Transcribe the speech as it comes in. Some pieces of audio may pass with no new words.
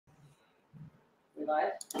We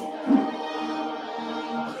live?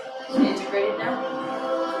 Is it integrated now?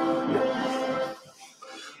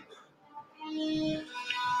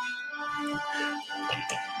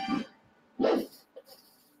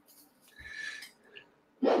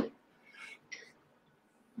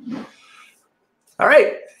 All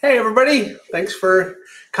right. Hey, everybody. Thanks for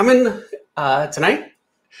coming tonight.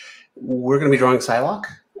 We're going to be drawing Psylocke.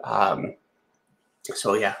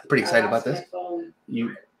 So, yeah, pretty excited about this.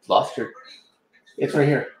 You lost your... It's right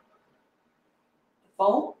here.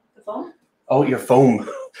 Phone? The phone? Oh, your foam.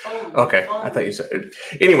 Phone. Okay. Phone. I thought you said...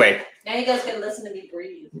 Anyway. Now you guys can listen to me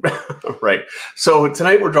breathe. Right. So,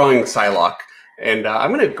 tonight we're drawing Psylocke. And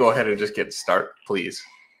I'm going to go ahead and just get started, please.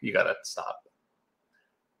 You got to stop.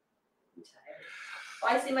 Oh,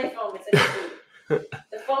 I see my phone. It's at your feet.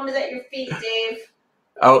 The phone is at your feet, Dave.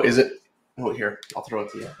 Oh, is it? Oh, here. I'll throw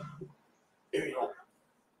it to you. Here you go.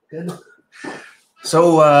 Good.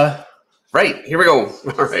 So, right. Here we go.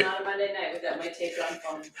 All right. It's not a Monday night without my tape-on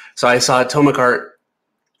phone. So I saw Atomic Art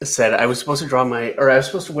said I was supposed to draw I was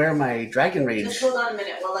supposed to wear my Dragon Rage. Just hold on a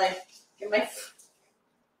minute while I get my...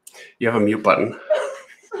 You have a mute button.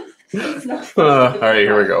 It's not All right,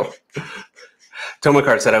 here we go. Tomic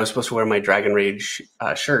Art said I was supposed to wear my Dragon Rage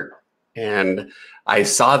shirt, and I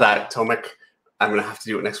saw that. Tomic, I'm gonna have to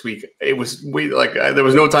do it next week. It was there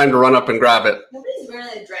was no time to run up and grab it. Nobody's wearing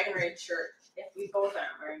a Dragon Rage shirt if we both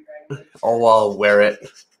aren't wearing Dragon Rage. Oh, I'll wear it.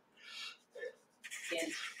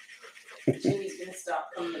 And Jimmy's gonna stop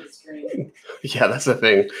coming to the stream. Yeah, that's the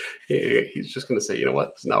thing. He's just gonna say, you know what,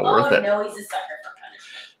 it's not worth it. No, he's a sucker for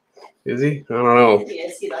punishment. Is he? I don't know. He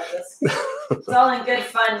is. He loves us. It's all in good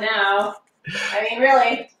fun now. I mean,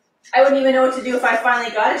 really, I wouldn't even know what to do if I finally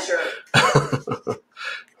got a shirt.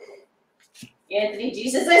 Anthony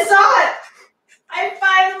Jesus, I saw it! I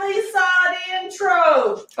finally saw the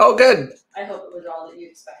intro! Oh, good. I hope it was all that you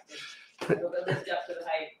expected. I hope it lived up to the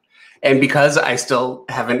hype. And because I still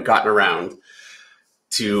haven't gotten around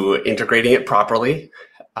to integrating it properly,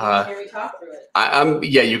 Hear me talk through it.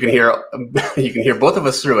 yeah, you can hear both of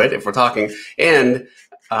us through it if we're talking. And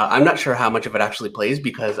I'm not sure how much of it actually plays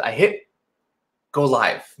because I hit go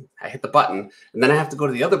live. I hit the button, and then I have to go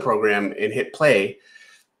to the other program and hit play.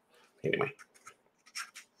 Anyway.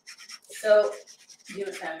 So, do you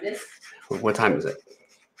know what time it is? What time is it?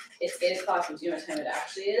 It's 8 o'clock, but do you know what time it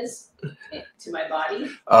actually is? To my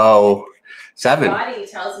body? Oh, 7. My body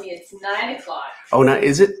tells me it's 9 o'clock. Oh, no,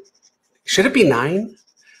 is it? Should it be 9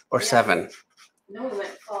 or 7? No, we went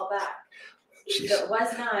fall back. Jeez. So it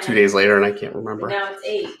was 9. 2 days later, and I can't remember. But now it's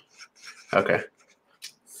 8. Okay.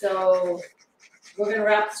 So we're going to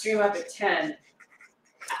wrap the stream up at 10.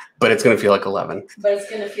 But it's going to feel like 11. But it's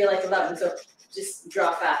going to feel like 11, so just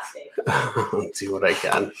draw fast, Dave. Let's see what I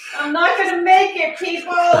can. I'm not going to make it,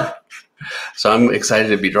 people! So I'm excited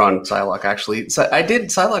to be drawing Psylocke, actually. So I did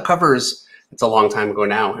Psylocke covers, it's a long time ago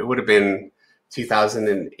now. It would have been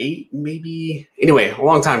 2008, maybe? Anyway, a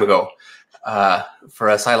long time ago for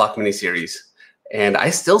a Psylocke miniseries. And I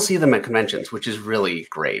still see them at conventions, which is really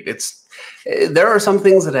great. There are some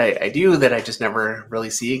things that I do that I just never really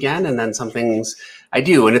see again, and then some things I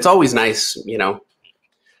do. And it's always nice, you know.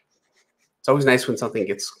 It's always nice when something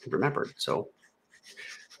gets remembered. So,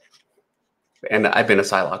 and I've been a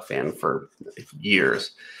Psylocke fan for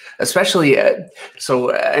years, especially. And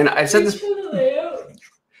I've said this.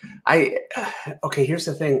 Okay, here's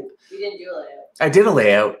the thing. You didn't do a layout. I did a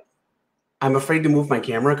layout. I'm afraid to move my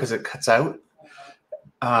camera because it cuts out.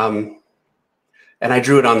 And I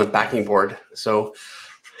drew it on the backing board. So,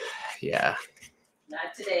 yeah.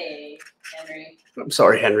 Not today, Henry. I'm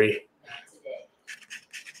sorry, Henry. Not today.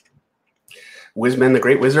 Xmen, the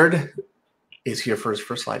Great Wizard, is here for his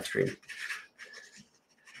first live stream.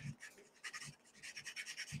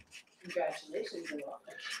 Congratulations and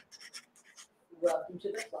welcome. Welcome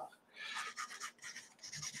to the club.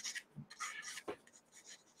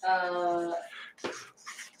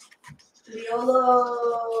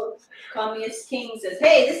 Leolo Communist King says,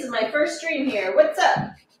 "Hey, this is my first stream here. What's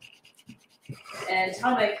up?" And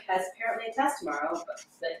Tomic has apparently a test tomorrow, but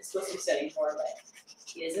that he's supposed to be studying for, but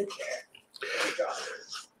he doesn't care.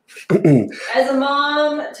 As a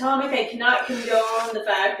mom, Tomic, I cannot condone the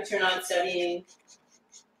fact that you're not studying,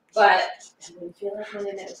 but I wouldn't feel like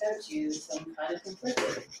running it without you, so I'm kind of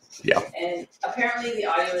conflicted. Yeah. And apparently the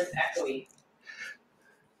audio is echoey.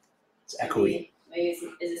 It's echoey. Maybe is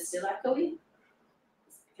it still echoey?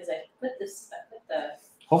 Because I put the...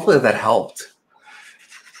 Hopefully that helped.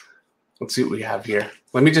 Let's see what we have here.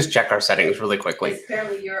 Let me just check our settings really quickly.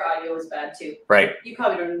 Apparently your audio is bad too. Right. You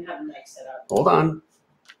probably don't even have a mic set up. Hold on.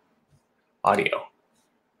 Audio.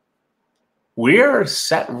 We're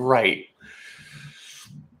set right.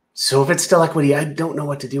 So if it's still equity, I don't know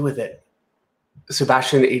what to do with it.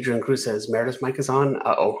 Sebastian Adrian Cruz says, Meredith's mic is on.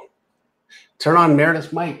 Uh-oh. Turn on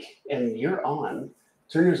Meredith's mic, and you're on.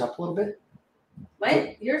 Turn yours up a little bit.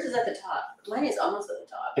 Yours is at the top. Mine is almost at the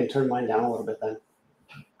top. And turn mine down a little bit then.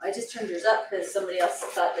 I just turned yours up because somebody else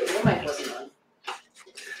thought that your mic wasn't on.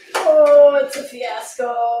 Oh, it's a fiasco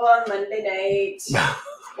on Monday night.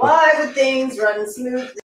 Why would things run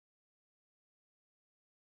smoothly?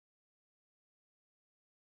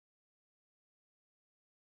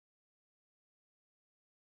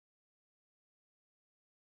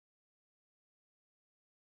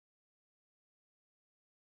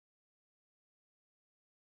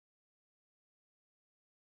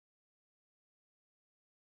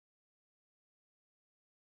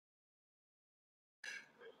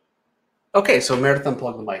 Okay, so Meredith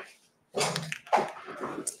unplugged the mic.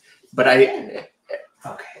 But okay,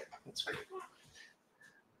 that's great.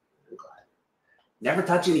 I'm glad. Never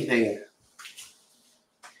touch anything.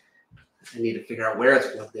 I need to figure out where it's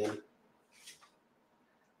plugged in.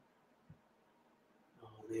 Oh,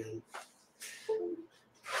 man.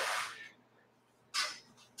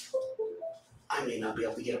 I may not be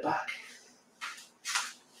able to get it back.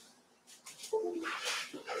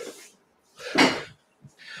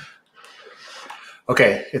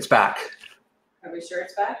 Okay, it's back. Are we sure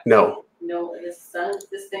it's back? No. No, this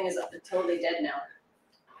thing is totally dead now.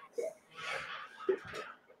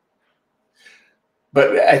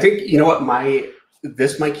 But I think, you know what,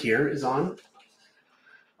 this mic here is on.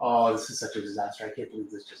 Oh, this is such a disaster. I can't believe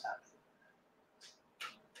this just happened.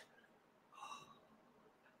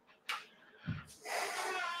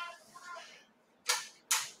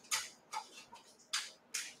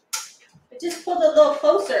 I just pulled it a little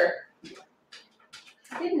closer.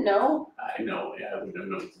 I didn't know. I know, yeah, I wouldn't have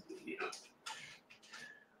known. You know.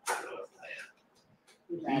 I don't know what to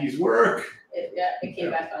tell you. Please work. It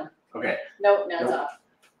came back on. Okay. Nope, now it's off.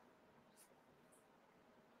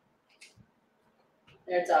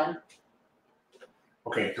 There, it's on.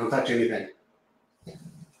 Okay, don't touch anything.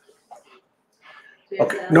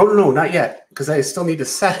 Okay. No, not yet, because I still need to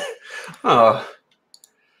set it. Oh.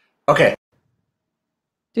 Okay.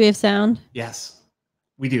 Do we have sound? Yes,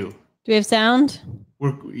 we do. Do we have sound?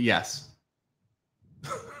 Yes.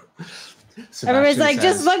 Everybody's like,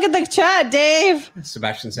 just look at the chat, Dave.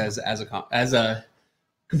 Sebastian says, as a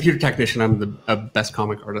computer technician, I'm the best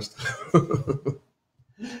comic artist. What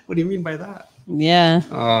do you mean by that? Yeah.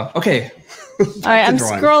 Okay. All right, I'm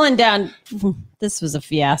scrolling down. This was a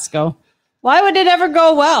fiasco. Why would it ever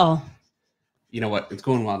go well? You know what? It's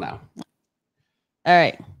going well now. All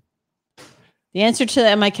right. The answer to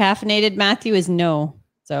am I caffeinated, Matthew, is no.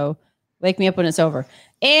 So wake me up when it's over.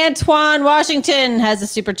 Antoine Washington has a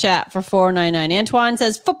super chat for $4.99. Antoine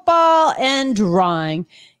says, football and drawing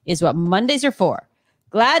is what Mondays are for.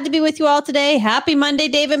 Glad to be with you all today. Happy Monday,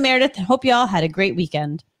 Dave and Meredith. Hope you all had a great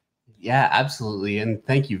weekend. Yeah, absolutely. And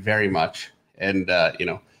thank you very much. And,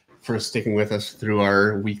 for sticking with us through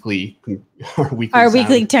our weekly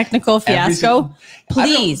technical fiasco.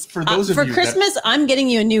 Please, for those of for you Christmas, I'm getting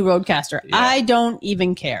you a new Roadcaster. Yeah. I don't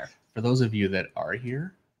even care. For those of you that are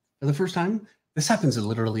here for the first time, this happens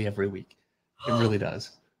literally every week. It really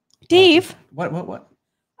does. Dave. What?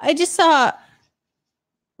 I just saw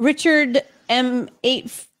Richard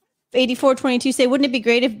M8422 say, wouldn't it be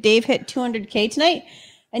great if Dave hit 200K tonight?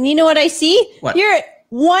 And you know what I see? What? You're at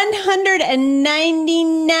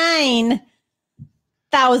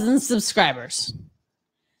 199,000 subscribers.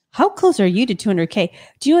 How close are you to 200K?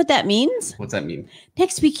 Do you know what that means? What's that mean?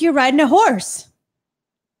 Next week, you're riding a horse.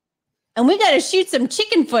 And we got to shoot some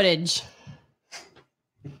chicken footage.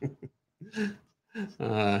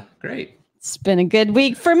 Great. It's been a good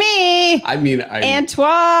week for me.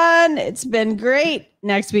 Antoine, it's been great.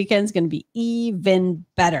 Next weekend's going to be even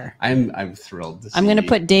better. I'm thrilled. I'm going to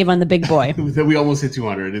put Dave on the big boy. We almost hit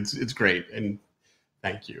 200. It's great, and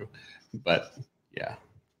thank you. But yeah,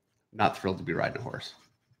 not thrilled to be riding a horse.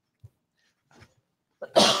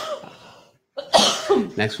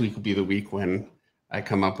 Next week will be the week when I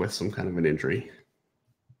come up with some kind of an injury.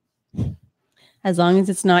 As long as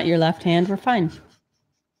it's not your left hand, we're fine.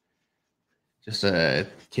 Just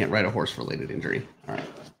can't ride a horse-related injury. All right.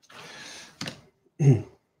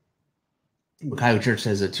 Makayo Church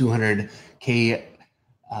says a 200K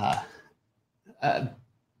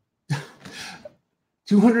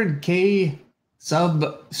 200K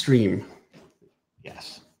sub stream.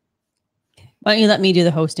 Yes. Why don't you let me do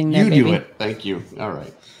the hosting there, you baby? Do it. Thank you. All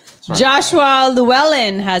right. Sorry. Joshua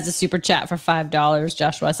Llewellyn has a super chat for $5.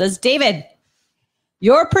 Joshua says, David,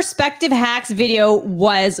 your perspective hacks video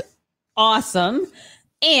was awesome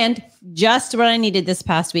and just what I needed this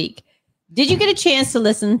past week. Did you get a chance to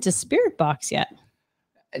listen to Spirit Box yet?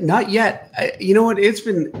 Not yet. You know what? It's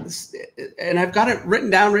been, and I've got it written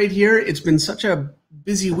down right here. It's been such a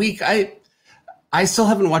busy week. I still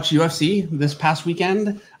haven't watched UFC this past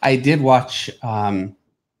weekend. I did watch F1.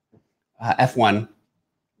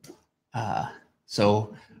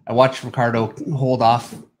 So I watched Ricardo hold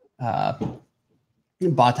off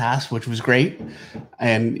Bottas, which was great.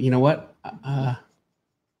 And you know what?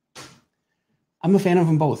 I'm a fan of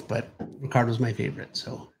them both, but Ricardo's my favorite.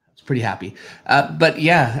 So I was pretty happy. But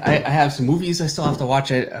yeah, I have some movies I still have to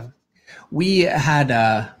watch. We had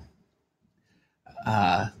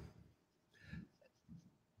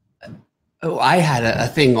I had a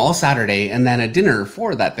thing all Saturday and then a dinner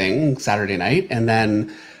for that thing Saturday night. And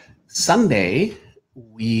then Sunday,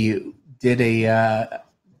 we did a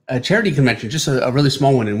charity convention, just a really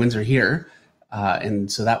small one in Windsor here.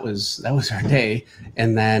 And so that was our day.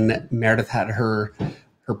 And then Meredith had her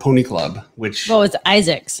pony club, which... Oh, it's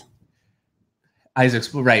Isaac's.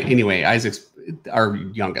 Isaac's, right. Anyway, Isaac's our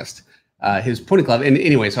youngest. His pony club. And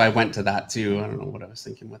anyway, so I went to that too. I don't know what I was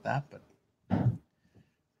thinking with that, but...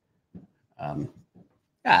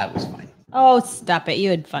 yeah, it was fine. Oh, stop it. You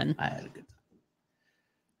had fun. I had a good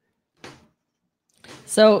time.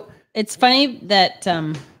 So it's funny that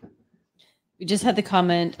we just had the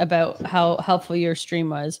comment about how helpful your stream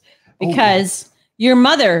was because your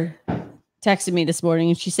mother texted me this morning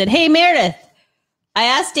and she said, "Hey, Meredith, I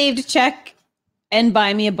asked Dave to check and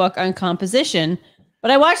buy me a book on composition,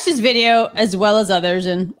 but I watched his video as well as others,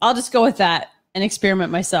 and I'll just go with that and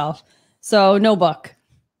experiment myself. So no book."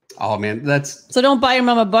 Oh man, so don't buy your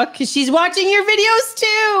mom a book because she's watching your videos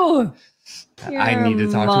too. I need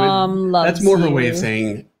to talk to her. That's more her way of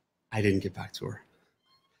saying I didn't get back to her.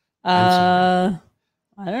 I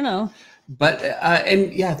don't know. But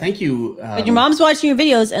and yeah, thank you. But your mom's watching your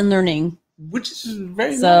videos and learning, which is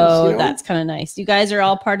very nice. So you know? That's kind of nice. You guys are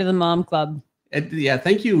all part of the mom club. Yeah,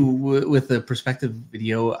 thank you with the perspective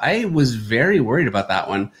video. I was very worried about that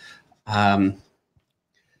one.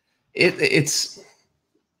 It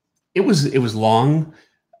was long.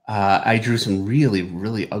 I drew some really,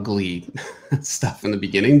 really ugly stuff in the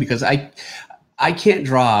beginning because I can't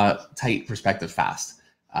draw tight perspective fast.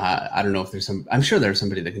 I don't know if I'm sure there's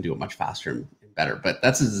somebody that can do it much faster and better, but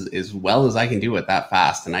that's as well as I can do it that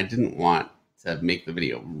fast. And I didn't want to make the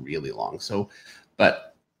video really long. But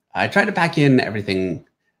I tried to pack in everything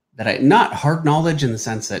that not hard knowledge in the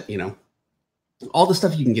sense that, you know, all the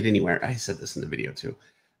stuff you can get anywhere. I said this in the video too.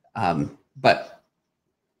 But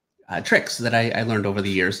tricks that I learned over the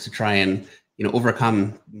years to try and, you know,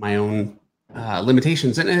 overcome my own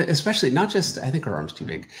limitations, and especially not just, I think her arm's too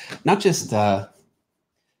big, not just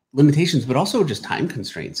limitations, but also just time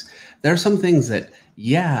constraints. There are some things that,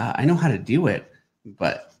 yeah, I know how to do it,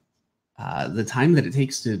 but the time that it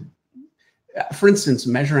takes to, for instance,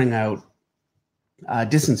 measuring out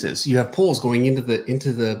distances. You have poles going into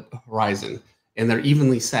the horizon, and they're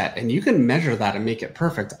evenly set, and you can measure that and make it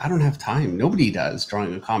perfect. I don't have time. Nobody does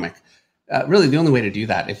drawing a comic. Really, the only way to do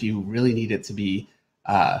that, if you really need it to be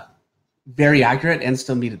very accurate and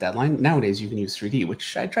still meet a deadline, nowadays you can use 3D,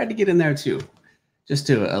 which I tried to get in there too, just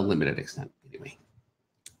to a limited extent. Anyway.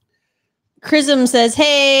 Chrism says,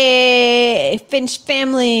 "Hey, Finch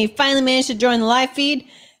family, finally managed to join the live feed.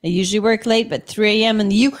 I usually work late, but 3 a.m. in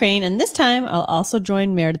the Ukraine, and this time I'll also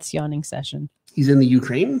join Meredith's yawning session." He's in the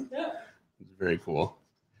Ukraine? Yeah. Very cool.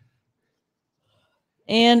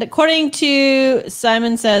 And according to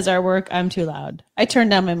Simon says our work, I'm too loud. I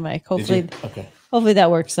turned down my mic. Hopefully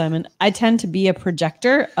that works, Simon. I tend to be a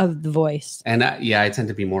projector of the voice. And yeah, I tend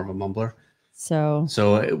to be more of a mumbler. So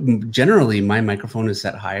generally my microphone is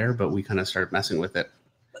set higher, but we kind of started messing with it.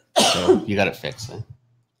 So you got it fixed.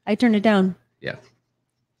 I turned it down. Yeah.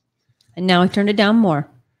 And now I turned it down more.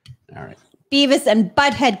 All right. Beavis and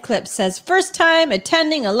Butthead Clip says, first time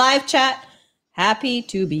attending a live chat. Happy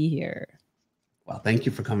to be here. Well, thank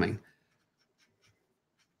you for coming.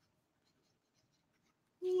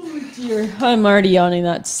 Oh dear. I'm already yawning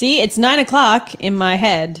that. See, it's 9 o'clock in my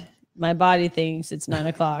head. My body thinks it's 9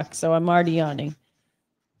 o'clock, so I'm already yawning.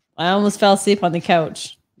 I almost fell asleep on the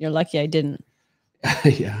couch. You're lucky I didn't.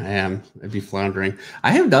 Yeah, I am. I'd be floundering.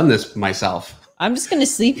 I have done this myself. I'm just going to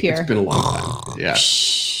sleep here. It's been a long time. Yeah.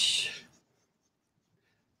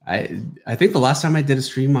 I think the last time I did a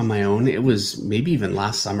stream on my own, it was maybe even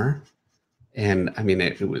last summer. And I mean,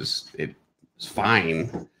 it was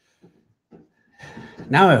fine.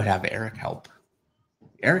 Now I would have Eric help.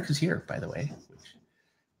 Eric is here, by the way.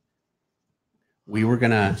 We were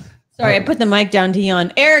going to... Sorry, I put the mic down to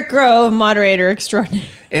yawn. Eric Grove, moderator extraordinaire.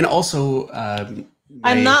 And also...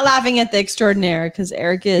 I'm not laughing at the extraordinaire because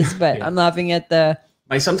Eric is, but yeah. I'm laughing at the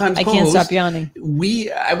my sometimes I co-host. can't stop yawning.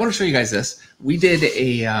 I want to show you guys this. We did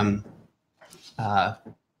a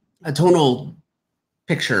tonal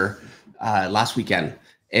picture last weekend,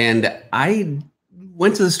 and I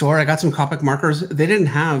went to the store. I got some Copic markers. They didn't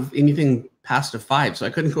have anything past a 5, so I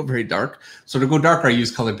couldn't go very dark. So to go darker, I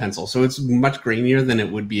used colored pencil. So it's much grainier than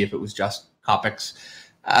it would be if it was just Copics.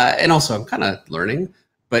 And also, I'm kind of learning.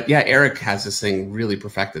 But yeah, Eric has this thing really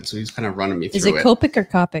perfected, so he's kind of running me through it. Is it Copic or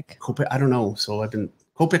Copic? Copic, I don't know. So I've been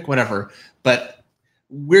Copic, whatever. But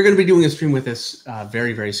we're going to be doing a stream with this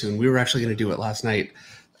very, very soon. We were actually going to do it last night.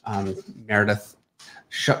 Meredith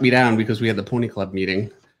shut me down because we had the Pony Club meeting.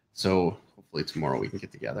 So hopefully tomorrow we can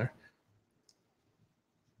get together.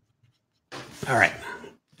 All right.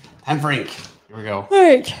 Time for ink. Here we go. All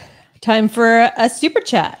right. Time for a super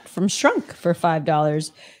chat from Shrunk for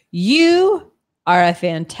 $5. You are a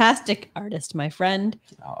fantastic artist, my friend.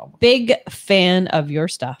 Oh, Big fan of your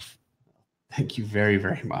stuff. thank you very,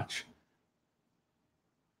 very much.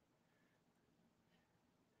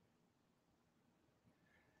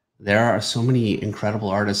 There are so many incredible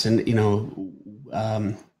artists, and in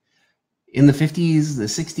the 50s, the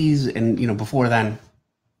 60s, and before then,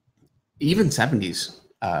 even 70s,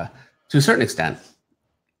 to a certain extent,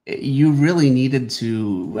 you really needed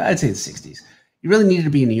to. I'd say the 60s. You really needed to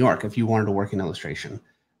be in New York if you wanted to work in illustration.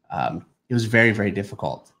 It was very, very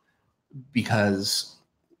difficult because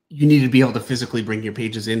you needed to be able to physically bring your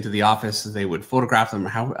pages into the office. They would photograph them.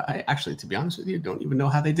 To be honest with you, don't even know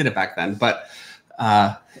how they did it back then. But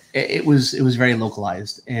it was very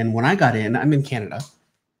localized. And when I got in, I'm in Canada.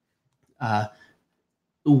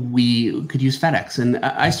 We could use FedEx, and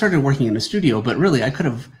I started working in a studio. But really, I could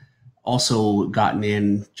have also gotten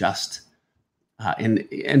in just. And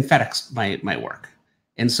FedEx my work.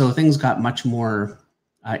 And so things got much more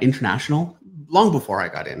international long before I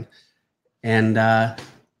got in. And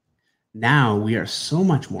now we are so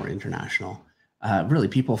much more international, really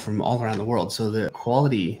people from all around the world. So the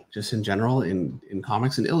quality just in general in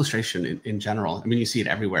comics and illustration in general, I mean, you see it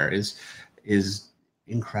everywhere, is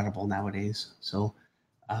incredible nowadays. So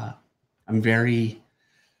I'm very,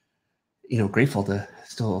 grateful to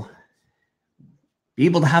still be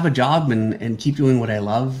able to have a job and keep doing what I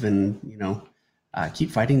love, and keep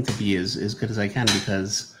fighting to be as good as I can,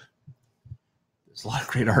 because there's a lot of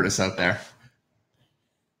great artists out there.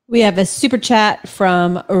 We have a super chat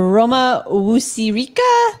from Roma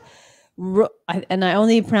Wusirika. And I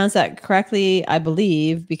only pronounced that correctly, I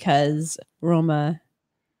believe, because Roma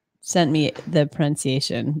sent me the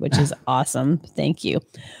pronunciation, which is awesome. Thank you.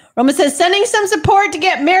 Roma says, sending some support to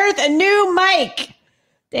get Meredith a new mic.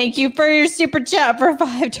 Thank you for your super chat for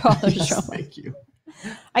 $5. Yes, thank you.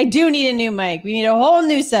 I do need a new mic. We need a whole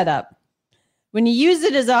new setup. When you use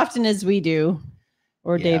it as often as we do,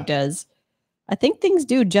 or Dave does, I think things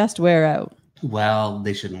do just wear out. Well,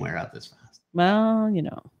 they shouldn't wear out this fast. Well,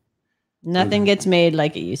 nothing gets made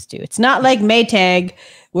like it used to. It's not like Maytag,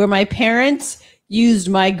 where my parents used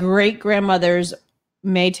my great-grandmother's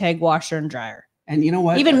Maytag washer and dryer. And you know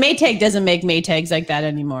what? Even Maytag doesn't make Maytags like that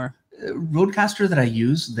anymore. Roadcaster that I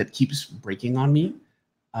use that keeps breaking on me.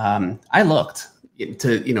 I looked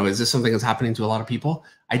to, is this something that's happening to a lot of people?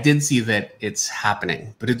 I did see that it's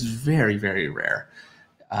happening, but it's very, very rare.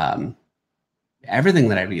 Everything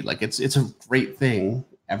that I read, like it's a great thing.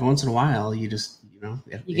 Every once in a while, you just,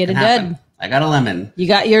 you get a dud. I got a lemon. You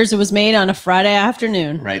got yours. It was made on a Friday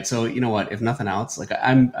afternoon. Right. So you know what? If nothing else, like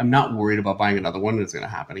I'm not worried about buying another one that's going to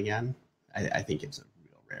happen again. I think it's a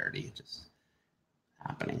real rarity, just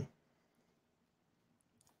happening.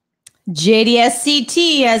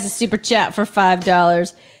 JDSCT has a super chat for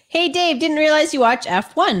 $5. Hey, Dave, didn't realize you watch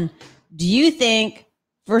F1. Do you think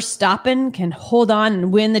Verstappen can hold on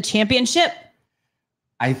and win the championship?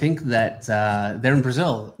 I think that they're in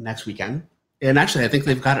Brazil next weekend. And actually, I think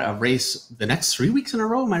they've got a race the next 3 weeks in a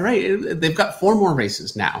row. Am I right? They've got 4 more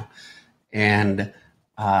races now. And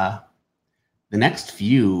the next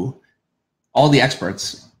few, all the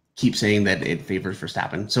experts keep saying that it favors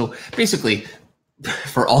Verstappen. So basically,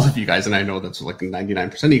 for all of you guys, and I know that's like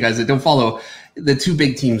 99% of you guys that don't follow, the 2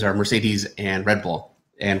 big teams are Mercedes and Red Bull.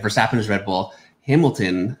 And Verstappen is Red Bull.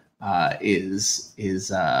 Hamilton is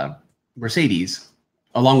Mercedes,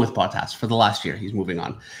 along with Bottas for the last year. He's moving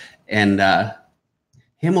on. And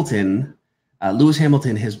Lewis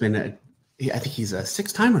Hamilton has been, I think he's a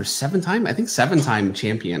 6-time or 7-time, I think 7-time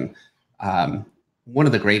champion, one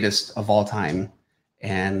of the greatest of all time.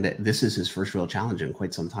 And this is his first real challenge in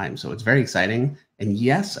quite some time. So it's very exciting. And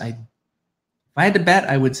yes, if I had to bet,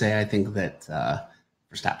 I would say I think that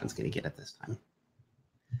Verstappen's going to get it this time.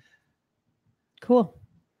 Cool.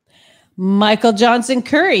 Michael Johnson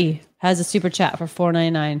Curry has a super chat for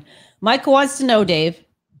 $4.99. Michael wants to know, Dave,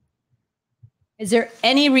 is there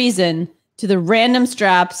any reason to the random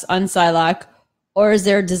straps on Psylocke, or is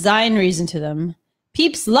there a design reason to them?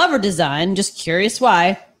 Peeps love her design, just curious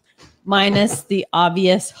why, minus the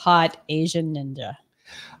obvious hot Asian ninja.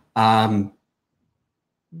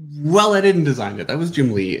 Well, I didn't design it. That was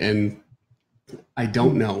Jim Lee, and I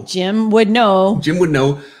don't know. Jim would know. Jim would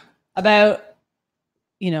know about,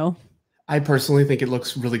 you know. I personally think it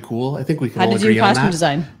looks really cool. I think we can how all to do agree on costume that.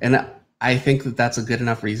 design. And I think that that's a good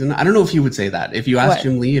enough reason. I don't know if you would say that. If you asked What?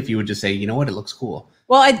 Jim Lee, if you would just say, you know what, it looks cool.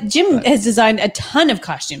 Well, Jim has designed a ton of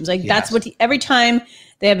costumes. Like that's what every time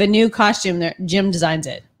they have a new costume, Jim designs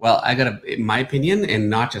it. Well, in my opinion, and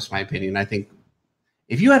not just my opinion, I think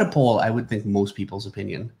if you had a poll, I would think most people's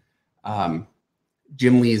opinion.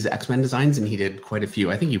 Jim Lee's Xmen designs, and he did quite a few.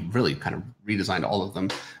 I think he really kind of redesigned all of them.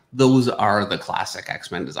 Those are the classic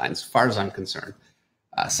Xmen designs, as far as I'm concerned.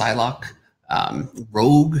 Psylocke,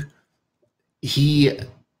 Rogue, he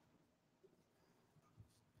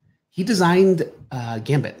designed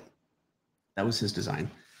Gambit. That was his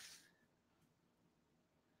design.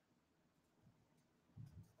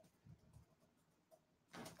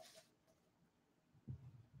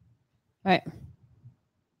 All right.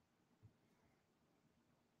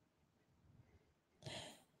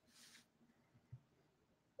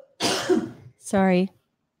 Sorry.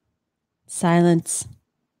 Silence.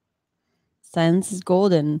 Silence is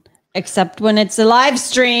golden. Except when it's a live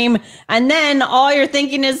stream, and then all you're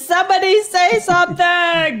thinking is somebody say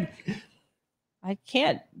something. I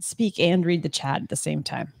can't speak and read the chat at the same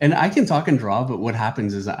time. And I can talk and draw, but what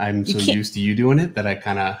happens is I'm so used to you doing it that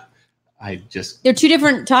they're two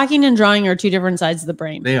different. Talking and drawing are two different sides of the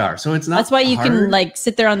brain. They are. So it's not. That's why you can like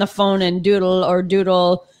sit there on the phone and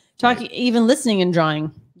doodle, talking, even listening and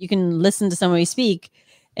drawing. You can listen to somebody speak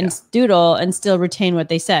and doodle and still retain what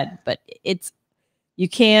they said. But you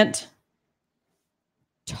can't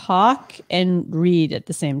talk and read at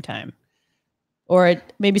the same time. Or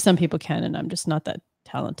maybe some people can, and I'm just not that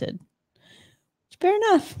talented. Fair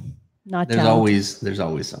enough. There's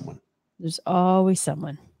always someone. There's always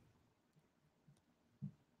someone.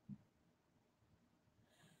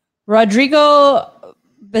 Rodrigo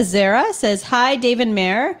Becerra says, "Hi, Dave and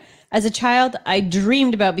Mare. As a child, I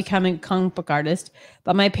dreamed about becoming a comic book artist,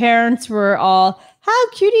 but my parents were all, how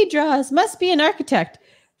cute he draws, must be an architect.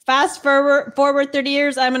 Fast forward 30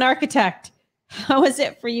 years, I'm an architect. How is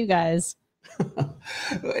it for you guys?"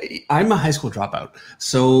 I'm a high school dropout,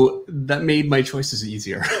 so that made my choices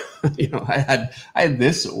easier. I had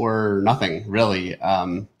this or nothing really.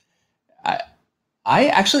 I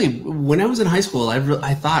actually, when I was in high school,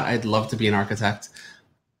 I thought I'd love to be an architect.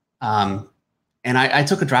 And I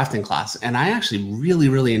took a drafting class, and I actually really,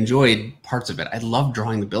 really enjoyed parts of it. I loved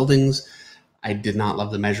drawing the buildings. I did not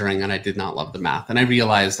love the measuring, and I did not love the math. And I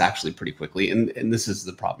realized actually pretty quickly, and this is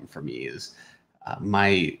the problem for me, is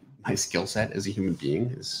my skill set as a human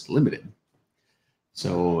being is limited.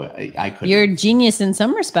 So I couldn't. You're a genius in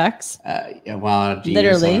some respects. Well, genius,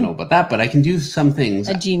 literally. I don't know about that, but I can do some things.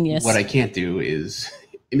 A genius. What I can't do is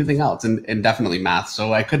anything else, and definitely math.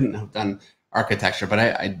 So I couldn't have done architecture, but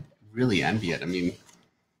I really envy it. I mean,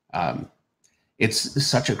 it's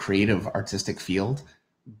such a creative, artistic field,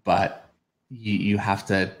 but you have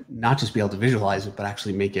to not just be able to visualize it, but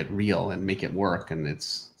actually make it real and make it work. And it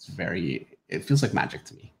feels like magic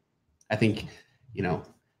to me. I think,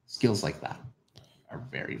 skills like that are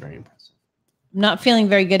very, very impressive. I'm not feeling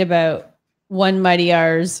very good about one Mighty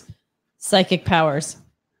R's psychic powers.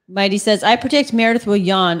 Mighty says, I predict Meredith will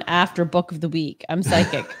yawn after Book of the Week. I'm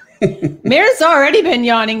psychic. Meredith's already been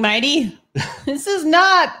yawning, Mighty. This is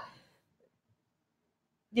not,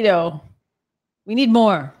 we need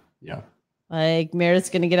more. Yeah. Like Meredith's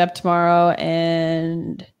going to get up tomorrow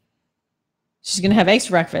and she's going to have eggs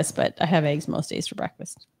for breakfast, but I have eggs most days for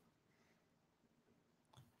breakfast.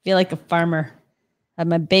 I feel like a farmer. I have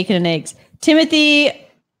my bacon and eggs. Timothy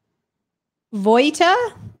Voita,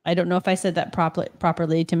 I don't know if I said that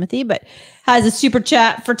properly, Timothy, but has a super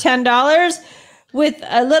chat for $10 with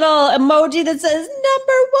a little emoji that says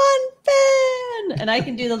 #1 fan. And I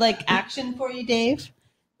can do the action for you, Dave.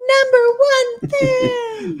 #1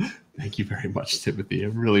 fan. Thank you very much, Timothy. I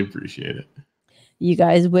really appreciate it. You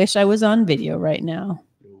guys wish I was on video right now.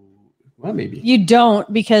 Well, maybe. You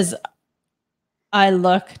don't, because I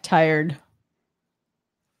look tired.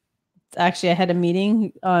 Actually, I had a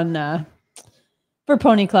meeting for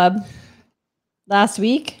Pony Club last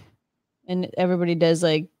week, and everybody does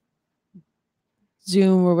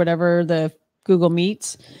Zoom or whatever, the Google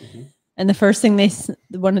Meets. Mm-hmm. And the first thing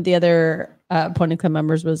one of the other Pony Club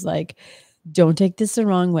members was like, don't take this the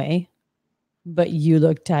wrong way, but you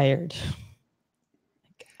look tired.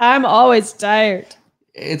 I'm always tired.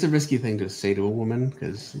 It's a risky thing to say to a woman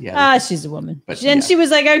because, yeah. She's a woman. But, And she was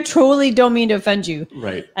like, I totally don't mean to offend you.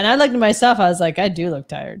 Right. And I looked at myself. I was like, I do look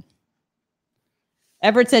tired.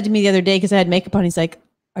 Everett said to me the other day, because I had makeup on, he's like,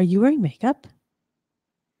 are you wearing makeup?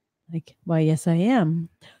 Like, why, yes, I am.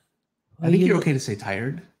 I think you're okay to say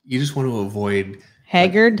tired. You just want to avoid...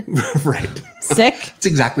 Haggard? Right. Sick? That's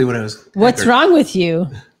exactly what I was... What's wrong with you?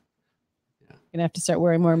 Yeah. Going to have to start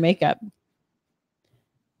wearing more makeup.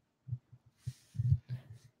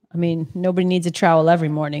 I mean, nobody needs a trowel every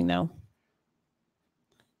morning, though.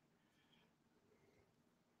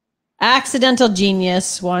 Accidental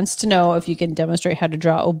Genius wants to know if you can demonstrate how to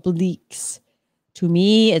draw obliques. To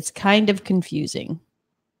me, it's kind of confusing.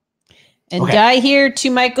 And Okay. Die Here to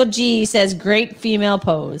Michael G says, great female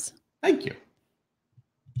pose. Thank you.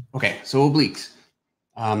 Okay, so obliques.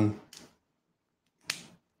 Trying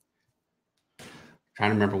to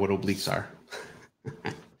remember what obliques are.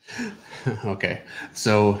 Okay,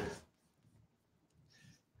 so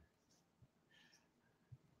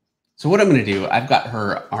what I'm going to do, I've got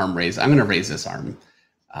her arm raised. I'm going to raise this arm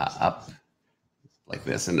up like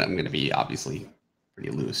this, and I'm going to be obviously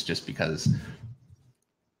pretty loose just because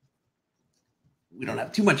we don't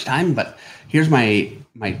have too much time. But here's my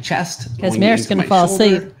chest. Because Mary's going to fall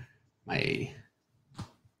asleep. My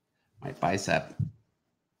bicep.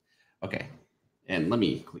 Okay, and let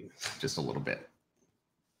me clean just a little bit.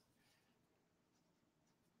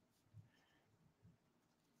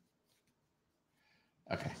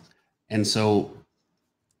 Okay, and so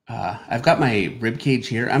I've got my rib cage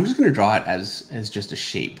here. I'm just going to draw it as just a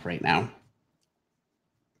shape right now,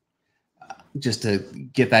 just to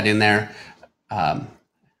get that in there.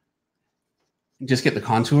 Just get the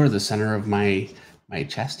contour, the center of my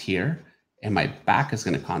chest here, and my back is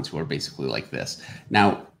going to contour basically like this.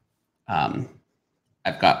 Now,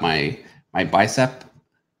 I've got my bicep.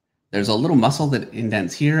 There's a little muscle that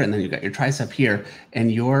indents here, and then you've got your tricep here,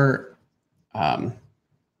 and your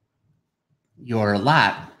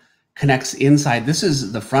lat connects inside. This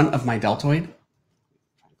is the front of my deltoid.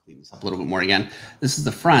 Clean this up a little bit more again. This is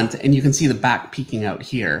the front, and you can see the back peeking out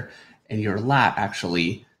here, and your lat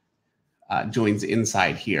actually joins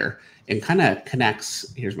inside here and kind of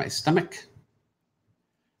connects. Here's my stomach.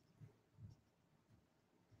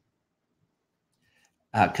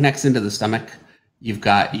 Connects into the stomach. You've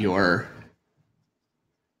got your,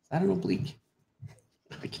 is that an oblique?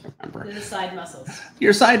 I can't remember. They're the side muscles.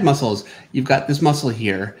 Your side muscles. You've got this muscle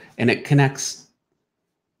here, and it connects.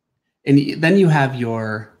 And then you have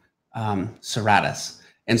your serratus.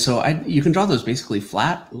 And so you can draw those basically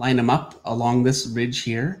flat, line them up along this ridge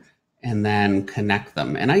here, and then connect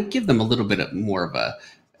them. And I give them a little bit more of an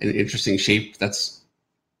interesting shape that's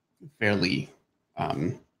fairly...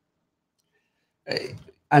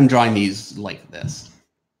 I'm drawing these like this.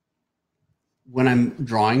 When I'm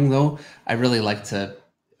drawing, though, I really like to...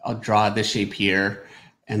 I'll draw this shape here,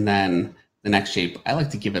 and then the next shape, I like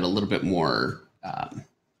to give it a little bit more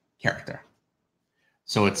character.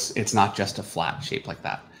 So it's not just a flat shape like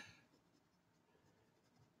that.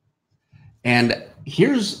 And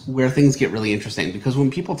here's where things get really interesting, because when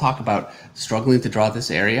people talk about struggling to draw this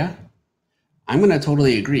area, I'm going to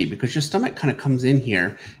totally agree, because your stomach kind of comes in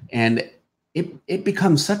here, and it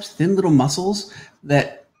becomes such thin little muscles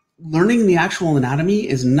that learning the actual anatomy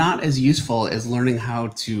is not as useful as learning how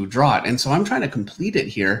to draw it. And so I'm trying to complete it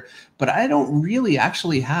here, but I don't really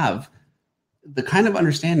actually have the kind of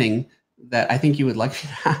understanding that I think you would like to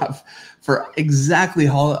have for exactly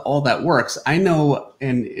how all that works. I know,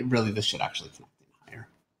 and really this should actually connect in higher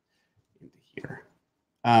into here.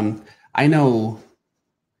 I know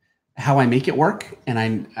how I make it work,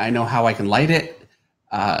 and I know how I can light it,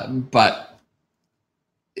 but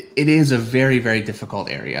it is a very, very difficult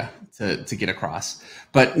area to get across.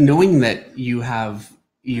 But knowing that you have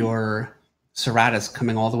your serratus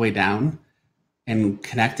coming all the way down and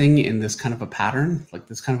connecting in this kind of a pattern, like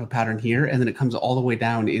this kind of a pattern here, and then it comes all the way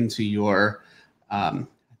down into your, I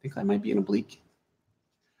think that might be an oblique.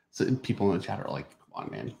 So people in the chat are like, come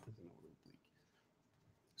on, man.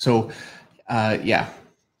 So, yeah.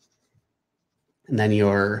 And then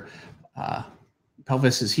your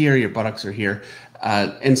pelvis is here, your buttocks are here.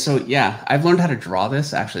 And so, yeah, I've learned how to draw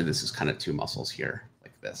this. Actually, this is kind of two muscles here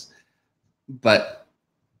like this. But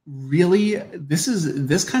really,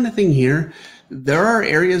 this kind of thing here, there are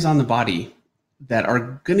areas on the body that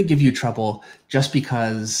are going to give you trouble just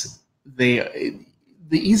because the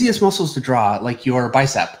easiest muscles to draw, like your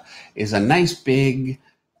bicep, is a nice big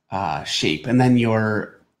shape. And then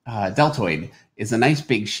your deltoid is a nice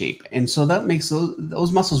big shape. And so that makes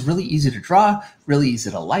those muscles really easy to draw, really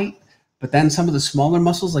easy to light. But then some of the smaller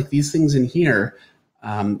muscles, like these things in here,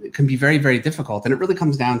 it can be very, very difficult. And it really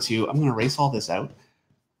comes down to, I'm going to erase all this out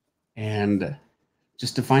and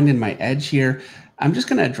just define in my edge here. I'm just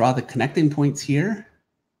going to draw the connecting points here.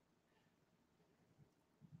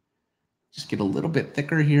 Just get a little bit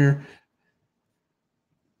thicker here.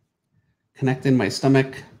 Connect in my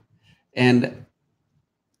stomach. And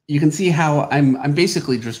you can see how I'm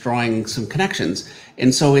basically just drawing some connections.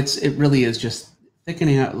 And so it really is just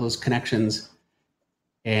thickening out those connections.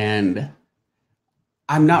 And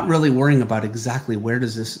I'm not really worrying about exactly where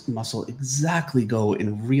does this muscle exactly go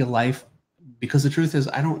in real life, because the truth is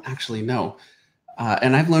I don't actually know.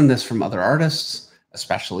 And I've learned this from other artists,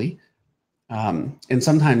 especially, and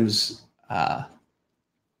sometimes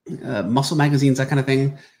muscle magazines, that kind of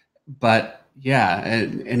thing. But yeah,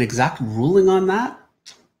 an exact ruling on that,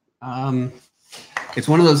 it's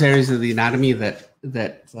one of those areas of the anatomy that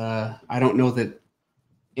I don't know that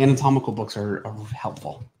anatomical books are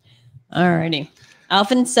helpful. Alrighty.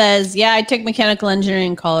 Alvin says, yeah, I took mechanical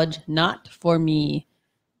engineering in college. Not for me.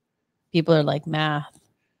 People are like, math.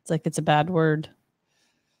 It's like it's a bad word.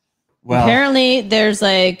 Well, apparently there's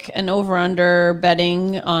like an over-under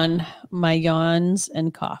betting on my yawns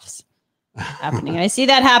and coughs happening. I see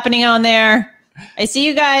that happening on there. I see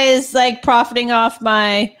you guys like profiting off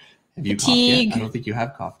my fatigue. I don't think you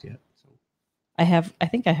have coughed yet. So. I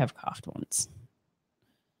think I have coughed once.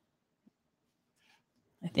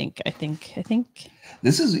 I think.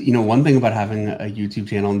 This is, one thing about having a YouTube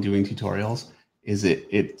channel and doing tutorials is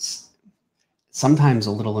it's sometimes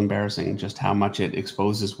a little embarrassing just how much it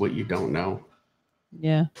exposes what you don't know.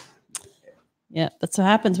 Yeah. Yeah, that's what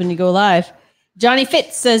happens when you go live. Johnny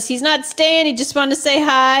Fitz says he's not staying. He just wanted to say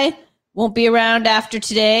hi. Won't be around after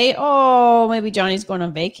today. Oh, maybe Johnny's going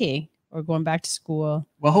on vacay or going back to school.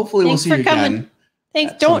 Well, hopefully we'll see you again.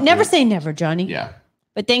 Thanks. Don't never say never, Johnny. Yeah.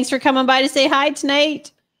 But thanks for coming by to say hi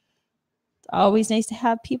tonight. It's always nice to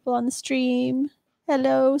have people on the stream.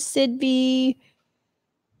 Hello, Sid B.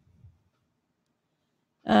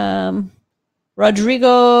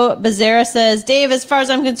 Rodrigo Becerra says, Dave, as far as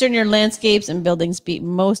I'm concerned, your landscapes and buildings beat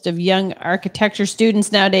most of young architecture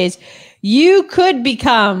students nowadays. You could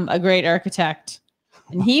become a great architect.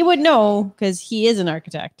 And he would know because he is an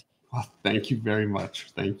architect. Well, thank you very much.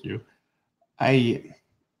 Thank you.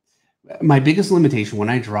 My biggest limitation when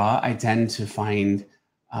I draw, I tend to find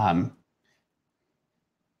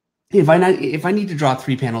if I need to draw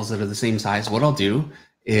 3 panels that are the same size, what I'll do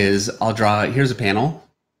is I'll draw, here's a panel,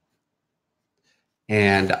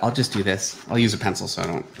 and I'll just do this. I'll use a pencil so I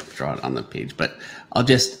don't draw it on the page, but I'll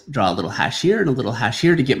just draw a little hash here and a little hash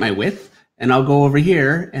here to get my width, and I'll go over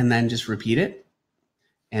here and then just repeat it,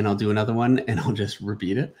 and I'll do another one and I'll just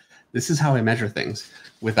repeat it. This is how I measure things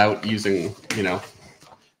without using,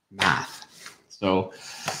 math. So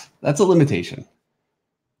that's a limitation.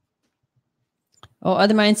 Oh,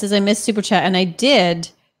 Other Mind says I missed Super Chat, and I did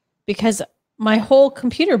because my whole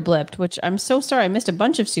computer blipped, which I'm so sorry. I missed a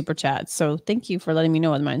bunch of Super Chats. So thank you for letting me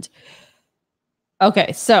know, Other Mind.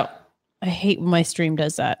 Okay, so I hate when my stream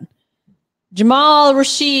does that. Jamal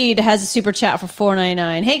Rashid has a Super Chat for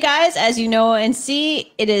 $4.99. Hey guys, as you know and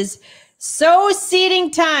see, it is so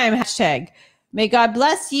seeding time. Hashtag. May God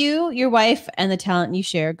bless you, your wife, and the talent you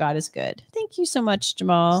share. God is good. Thank you so much,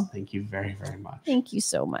 Jamal. Thank you very, very much. Thank you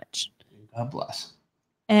so much. God bless.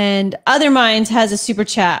 And Other Minds has a Super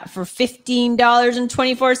Chat for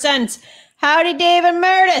 $15.24. Howdy, Dave and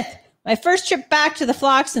Meredith. My first trip back to the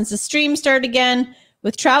flock since the stream started again.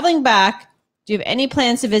 With traveling back, do you have any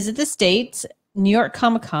plans to visit the States? New York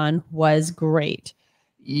Comic Con was great.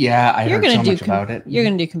 Yeah, I heard so much about it. You're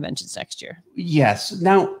going to do conventions next year. Yes.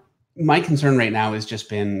 Now, my concern right now has just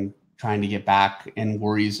been trying to get back and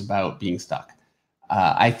worries about being stuck.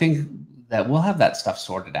 I think that we'll have that stuff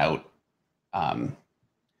sorted out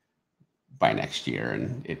by next year,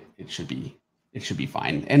 and it should be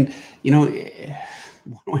fine. And one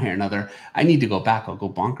way or another, I need to go back. I'll go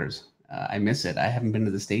bonkers. I miss it. I haven't been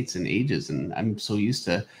to the States in ages, and I'm so used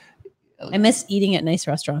to. I miss eating at nice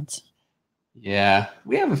restaurants. Yeah,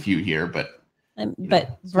 we have a few here, but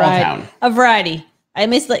variety. I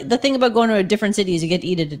miss the thing about going to a different city is you get to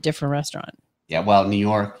eat at a different restaurant. Yeah, well, New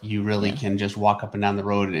York, you really can just walk up and down the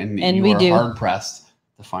road, and you are hard pressed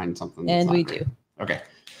to find something. And we do. Okay.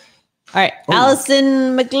 All right. Oh.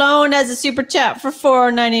 Allison McGlone has a Super Chat for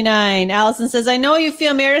 $4.99. Allison says, I know you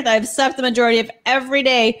feel, Meredith. I've slept the majority of every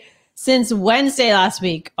day since Wednesday last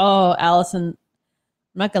week. Oh, Allison,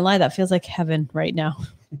 I'm not going to lie. That feels like heaven right now.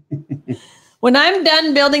 When I'm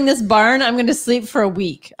done building this barn, I'm going to sleep for a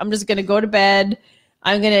week. I'm just going to go to bed.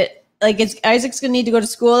 I'm going to, Isaac's going to need to go to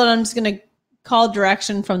school, and I'm just going to call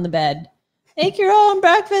direction from the bed. Make your own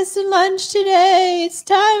breakfast and lunch today. It's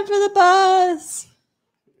time for the bus.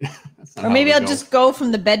 That's not Or how maybe it I'll would go. just go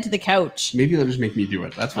from the bed to the couch. Maybe they'll just make me do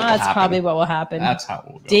it. That's what will That's happen. probably what will happen. That's how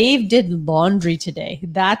it will go. Dave did laundry today.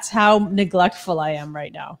 That's how neglectful I am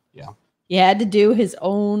right now. Yeah. He had to do his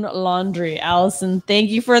own laundry. Allison, thank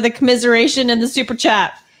you for the commiseration in the super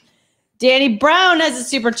chat. Danny Brown has a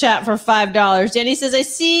super chat for $5. Danny says, I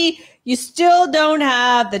see you still don't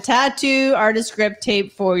have the tattoo artist grip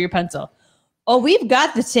tape for your pencil. Oh, we've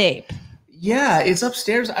got the tape. Yeah, it's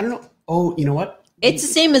upstairs. I don't know. Oh, you know what? It's the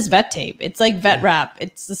same as vet tape. It's like vet wrap.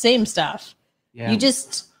 It's the same stuff. Yeah.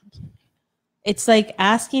 It's like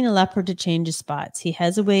asking a leopard to change his spots. He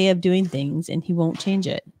has a way of doing things and he won't change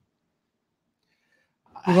it.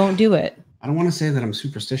 He won't do it. I don't want to say that I'm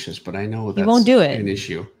superstitious, but I know that's won't do it. an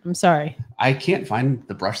issue. I'm sorry. I can't find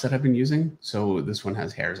the brush that I've been using, so this one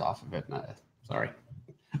has hairs off of it. Sorry.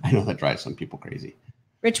 I know that drives some people crazy.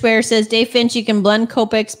 Rich Ware says, Dave Finch, you can blend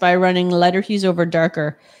Copics by running lighter hues over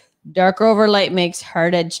darker. Darker over light makes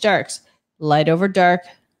hard edge darks. Light over dark,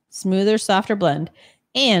 smoother, softer blend.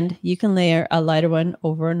 And you can layer a lighter one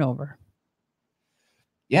over and over.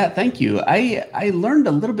 Yeah, thank you. I learned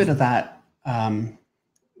a little bit of that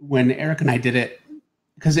when Eric and I did it,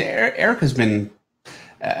 because Eric has been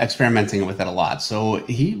experimenting with it a lot. So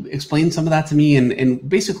he explained some of that to me. And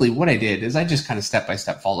basically what I did is I just kind of step by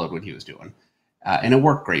step followed what he was doing. And it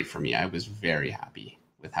worked great for me. I was very happy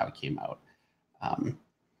with how it came out.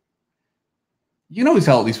 You can always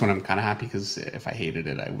tell, at least when I'm kind of happy, because if I hated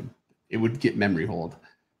it, it would get memory hold. That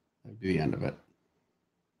would be the end of it.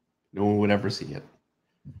 No one would ever see it.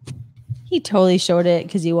 He totally showed it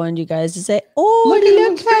because he wanted you guys to say, oh,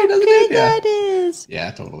 look how good that is. Yeah,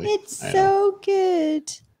 totally. It's so good.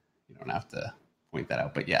 You don't have to point that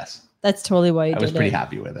out, but yes. That's totally why you did it. I was pretty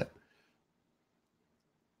happy with it.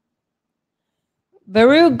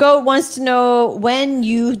 Baru Goat wants to know when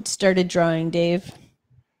you started drawing, Dave.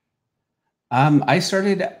 I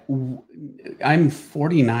started, I'm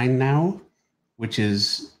 49 now, which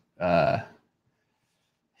is, for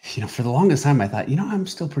the longest time I thought, I'm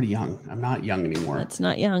still pretty young. I'm not young anymore. That's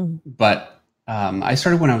not young. But I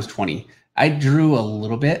started when I was 20. I drew a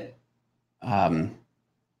little bit,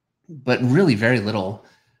 but really very little.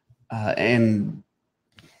 And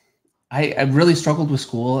I really struggled with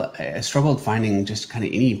school. I struggled finding just kind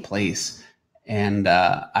of any place. And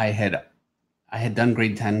I had done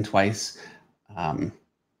grade 10 twice.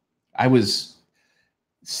 I was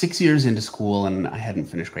 6 years into school and I hadn't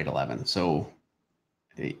finished grade 11. So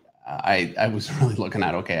I was really looking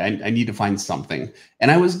at, okay, I need to find something. And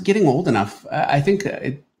I was getting old enough. I think,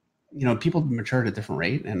 people mature at a different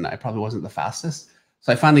rate and I probably wasn't the fastest.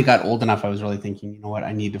 So I finally got old enough. I was really thinking, you know what,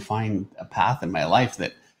 I need to find a path in my life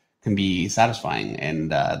that can be satisfying.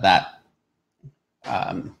 And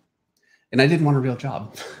and I didn't want a real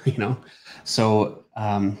job, So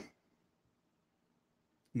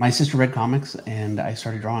my sister read comics and I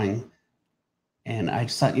started drawing. And I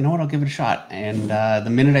just thought, you know what, I'll give it a shot. And the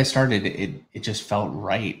minute I started, it just felt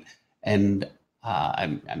right. And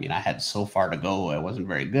I had so far to go. I wasn't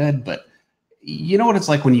very good, but you know what it's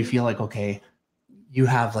like when you feel like, okay, you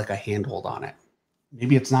have like a handhold on it.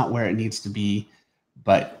 Maybe it's not where it needs to be,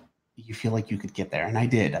 but you feel like you could get there. And I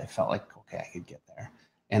did. I felt like, okay, I could get there.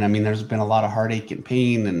 And there's been a lot of heartache and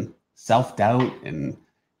pain and self-doubt and,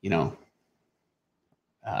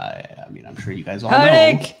 I'm sure you guys all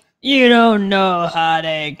know. You don't know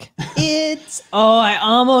heartache. I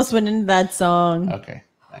almost went into that song. Okay,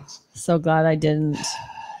 thanks. So glad I didn't.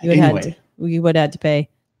 You would have had to pay.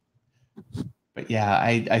 But yeah,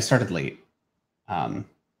 I started late. I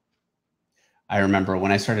remember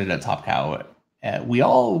when I started at Top Cow, we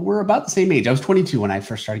all were about the same age. I was 22 when I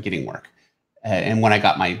first started getting work, and when I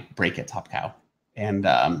got my break at Top Cow, and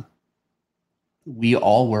we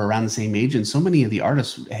all were around the same age. And so many of the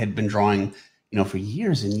artists had been drawing, for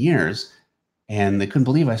years and years, and they couldn't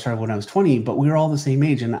believe I started when I was 20. But we were all the same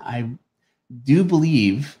age, and I do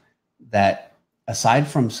believe that aside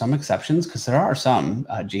from some exceptions, because there are some,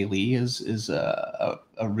 Jay Lee is a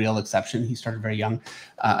real exception. He started very young.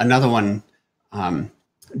 Another one,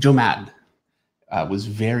 Joe Mad, was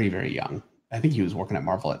very, very young. I think he was working at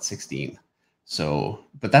Marvel at 16. So,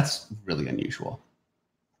 but that's really unusual.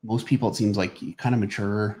 Most people, it seems like, kind of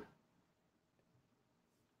mature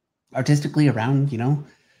artistically around,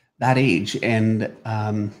 that age. And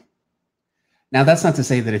now that's not to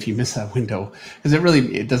say that if you miss that window, because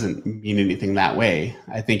it doesn't mean anything that way.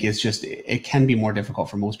 I think it's just, it can be more difficult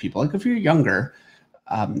for most people. Like if you're younger,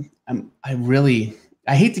 I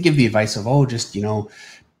hate to give the advice of, just,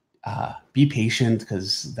 be patient,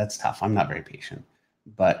 because that's tough. I'm not very patient,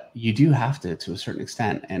 but you do have to a certain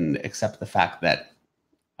extent, and accept the fact that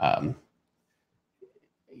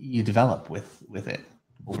you develop with it.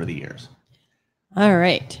 over the years. All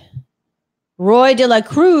right. Roy de la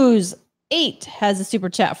Cruz 8 has a super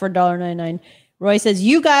chat for $1.99. Roy says,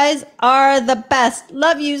 "You guys are the best.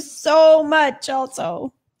 Love you so much."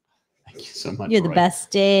 Also, Thank you so much. you're the Roy. best,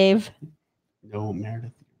 Dave. No,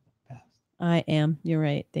 Meredith, you're the best. I am. You're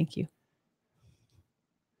right. Thank you.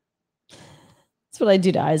 That's what I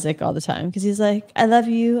do to Isaac all the time because he's like, "I love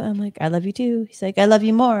you." I'm like, "I love you too." He's like, "I love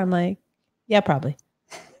you more." I'm like, "Yeah, probably."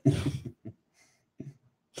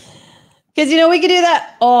 Because, we could do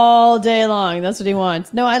that all day long. That's what he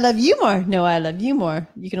wants. No, I love you more. No, I love you more.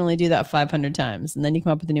 You can only do that 500 times, and then you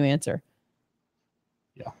come up with a new answer.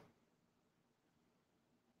 Yeah.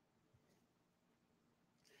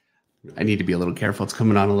 I need to be a little careful. It's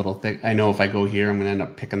coming on a little thick. I know if I go here, I'm going to end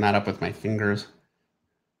up picking that up with my fingers.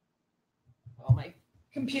 Oh, my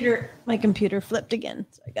computer flipped again.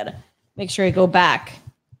 So I got to make sure I go back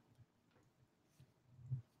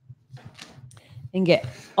and get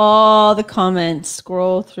all the comments,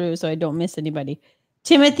 scroll through so I don't miss anybody.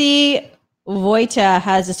 Timothy Voita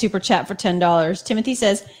has a super chat for $10. Timothy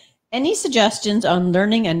says, "Any suggestions on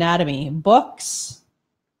learning anatomy, books?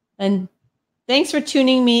 And thanks for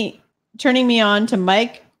turning me on to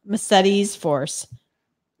Mike Massetti's Force.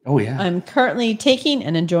 Oh, yeah. I'm currently taking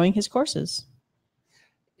and enjoying his courses."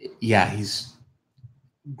 Yeah, he's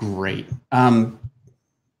great.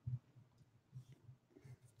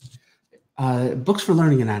 Books for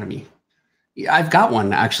learning anatomy. I've got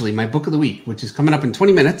one, actually, my book of the week, which is coming up in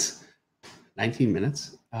 20 minutes, 19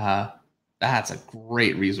 minutes. That's a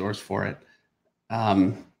great resource for it.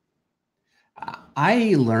 I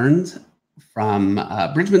learned from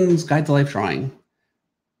Bridgman's Guide to Life Drawing.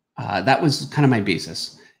 That was kind of my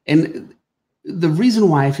basis. And the reason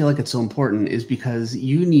why I feel like it's so important is because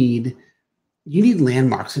you need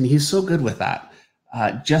landmarks, and he's so good with that.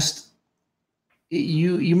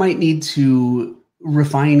 You might need to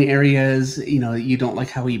refine areas. You don't like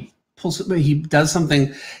how he does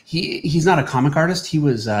something. He's not a comic artist. He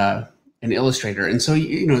was an illustrator, and so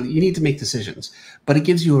you need to make decisions. But it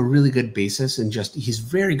gives you a really good basis, and he's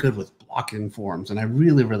very good with blocking forms, and I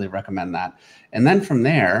really, really recommend that. And then from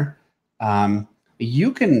there,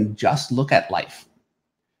 you can just look at life.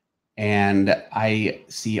 And I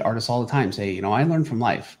see artists all the time say, I learned from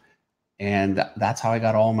life. And that's how I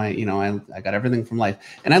got all my, I got everything from life.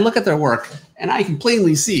 And I look at their work and I can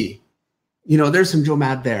plainly see, there's some Joe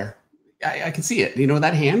Mad there. I can see it.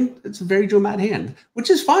 That hand, it's a very Joe Mad hand,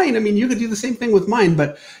 which is fine. I mean, you could do the same thing with mine,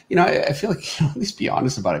 but, I feel like at least be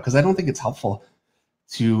honest about it, because I don't think it's helpful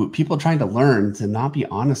to people trying to learn to not be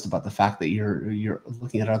honest about the fact that you're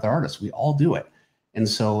looking at other artists. We all do it. And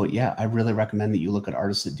so, yeah, I really recommend that you look at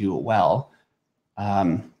artists that do it well.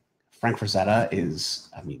 Frank Frazetta is,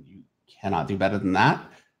 you cannot do better than that.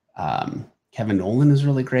 Kevin Nolan is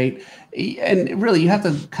really great. And really, you have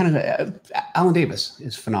to kind of, Alan Davis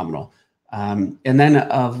is phenomenal. And then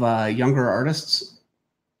of younger artists,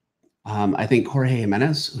 I think Jorge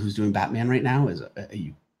Jimenez, who's doing Batman right now,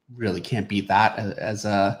 you really can't beat that as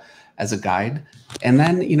a guide. And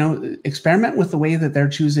then, experiment with the way that they're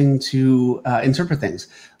choosing to interpret things,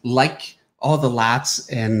 like all the lats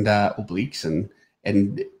and obliques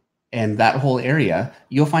and that whole area.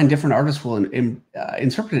 You'll find different artists will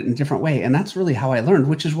interpret it in a different way. And that's really how I learned,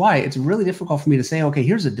 which is why it's really difficult for me to say, okay,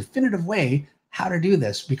 here's a definitive way how to do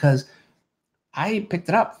this, because I picked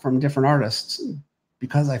it up from different artists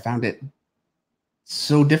because I found it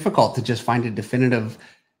so difficult to just find a definitive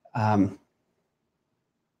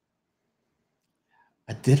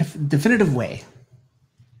definitive way.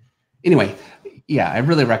 Anyway, yeah, I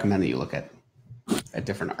really recommend that you look at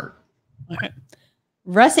different art. Okay.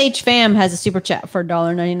 Russ H. Pham has a super chat for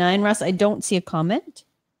 $1.99. Russ, I don't see a comment,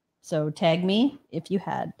 so tag me if you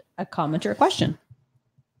had a comment or a question.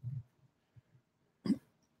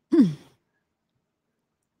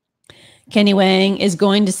 Kenny Wang is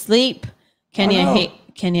going to sleep. Kenny, oh, no. I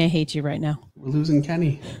hate you right now. We're losing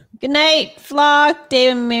Kenny. Good night, Flock,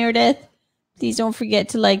 David Meredith. Please don't forget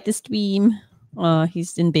to like the stream.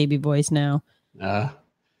 He's in baby voice now. Well,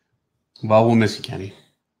 we'll miss you, Kenny.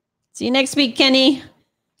 See you next week, Kenny.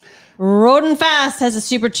 Rodin Fast has a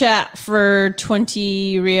super chat for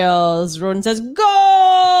 20 reals. Rodin says, "Go!"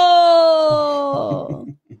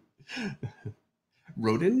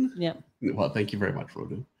 Rodin? Yep. Well, thank you very much,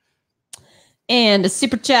 Rodin. And a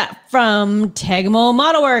super chat from Tagmo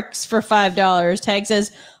Model Works for $5. Tag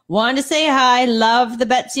says, "Want to say hi. Love the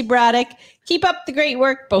Betsy Braddock. Keep up the great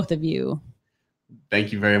work, both of you."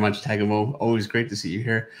 Thank you very much, Tagamo. Always great to see you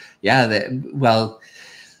here. Yeah, well,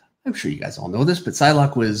 I'm sure you guys all know this, but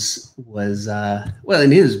Psylocke was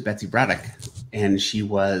and is Betsy Braddock, and she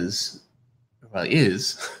is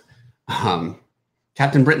Catherine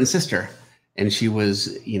Captain Britain's sister, and she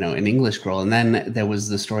was, you know, an English girl. And then there was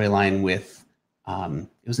the storyline with,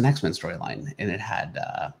 it was an X-Men storyline, and it had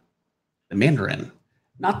the Mandarin,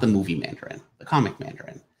 not the movie Mandarin, the comic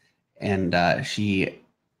Mandarin. And she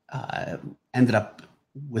ended up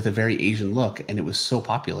with a very Asian look, and it was so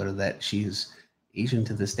popular that she's Asian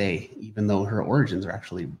to this day, even though her origins are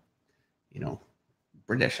actually, you know,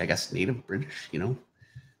 British, I guess, native British, you know.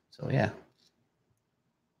 So yeah.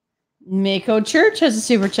 Mako Church has a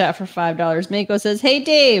super chat for $5. Mako says, "Hey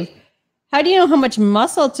Dave, how do you know how much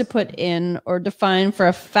muscle to put in or define for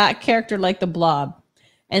a fat character like the Blob?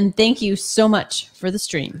 And thank you so much for the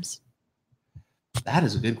streams." That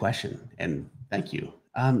is a good question, and thank you.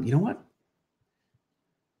 You know what?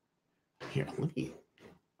 Here,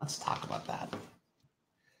 let's talk about that.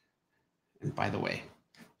 And by the way,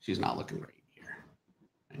 she's not looking great here.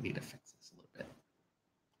 I need to fix this a little bit.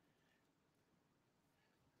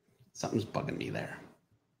 Something's bugging me there.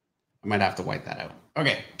 I might have to wipe that out.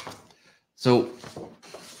 Okay. So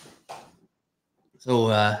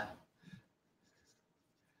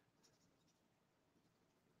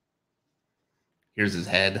here's his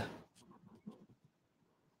head.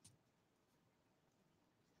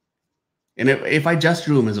 And if I just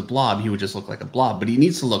drew him as a blob, he would just look like a blob, but he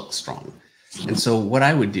needs to look strong. And so what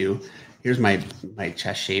I would do, here's my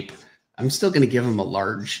chest shape. I'm still going to give him a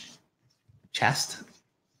large chest,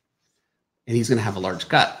 and he's going to have a large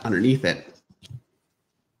gut underneath it.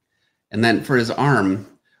 And then for his arm,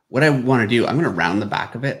 what I want to do, I'm going to round the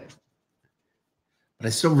back of it, but I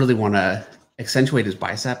still really want to accentuate his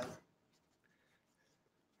bicep.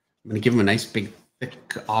 I'm going to give him a nice big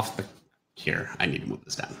thick off the, here, I need to move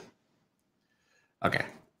this down. Okay.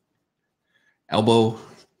 Elbow.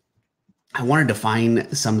 I want to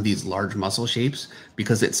define some of these large muscle shapes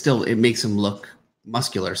because it makes him look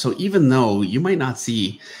muscular. So even though you might not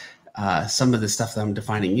see some of the stuff that I'm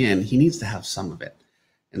defining in, he needs to have some of it.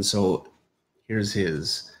 And so here's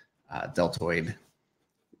his deltoid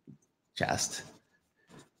chest.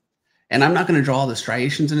 And I'm not going to draw all the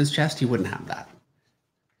striations in his chest. He wouldn't have that.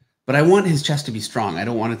 But I want his chest to be strong. I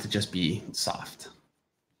don't want it to just be soft.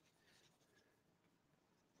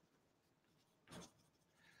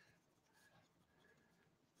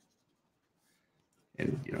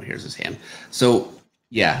 And, you know, here's his hand. So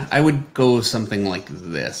yeah, I would go something like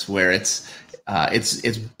this, where it's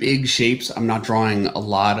big shapes. I'm not drawing a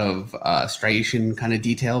lot of striation kind of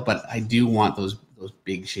detail, but I do want those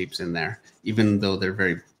big shapes in there, even though they're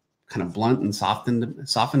very kind of blunt and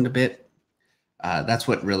softened a bit. That's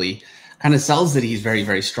what really kind of sells that he's very,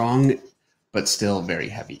 very strong, but still very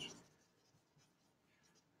heavy.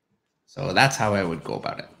 So that's how I would go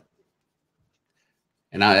about it.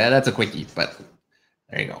 And that's a quickie, but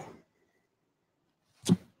there you go.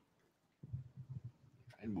 Try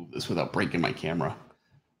and move this without breaking my camera.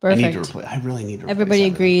 Perfect. I need to replace. I really need to. Everybody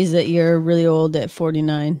agrees that you're really old at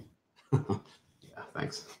 49. Yeah,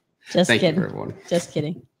 thanks. Just Thank kidding. you, everyone. Just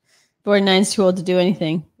kidding. 49 is too old to do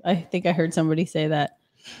anything. I think I heard somebody say that.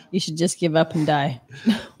 You should just give up and die.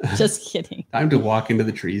 Just kidding. Time to walk into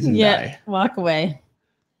the trees and die. Walk away.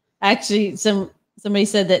 Actually, somebody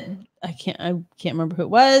said that I can't remember who it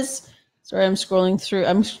was. Sorry, I'm scrolling through.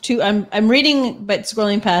 I'm reading, but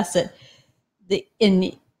scrolling past it.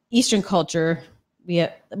 In Eastern culture,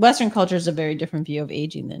 Western culture is a very different view of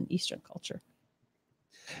aging than Eastern culture.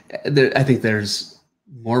 I think there's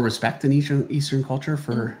more respect in Eastern culture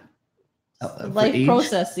for life age.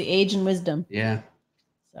 Process, the age and wisdom. Yeah.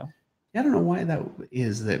 So yeah, I don't know why that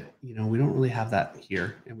is. That, you know, we don't really have that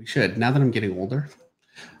here, and we should. Now that I'm getting older,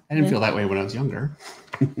 I didn't feel that way when I was younger.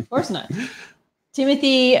 Of course not.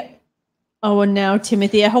 Timothy. Oh, and now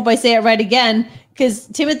Timothy, I hope I say it right again, because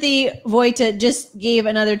Timothy Voita just gave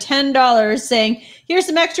another $10 saying, "Here's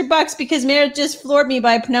some extra bucks because Meredith just floored me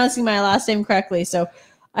by pronouncing my last name correctly." So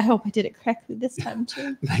I hope I did it correctly this time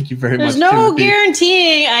too. Thank you very much. There's no Timothy.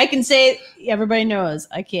 guaranteeing I can say, everybody knows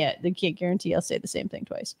I can't. They can't guarantee I'll say the same thing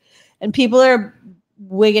twice. And people are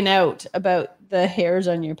wigging out about the hairs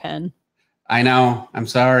on your pen. I know. I'm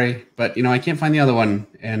sorry, but you know, I can't find the other one.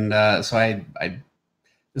 And so I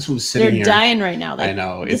this was sitting here. They're dying right now. Like, I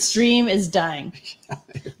know. The stream is dying.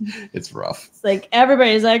 It's rough. It's like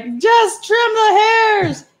everybody's like, just trim the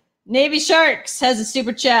hairs. Navy Sharks has a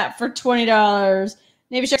super chat for $20.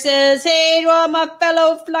 Navy Shark says, "Hey to all my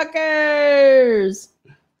fellow Fluckers."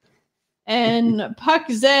 And Puck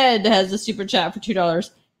Zed has a super chat for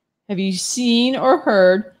 $2. Have you seen or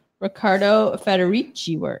heard Riccardo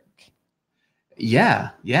Federici work?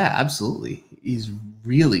 Yeah, absolutely. He's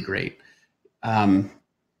really great.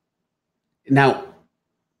 Now,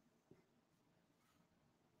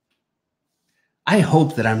 I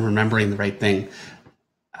hope that I'm remembering the right thing.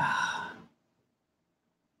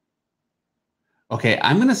 Okay,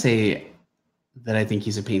 I'm gonna say that I think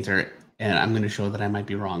he's a painter, and I'm gonna show that I might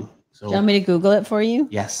be wrong. So Do you want me to Google it for you?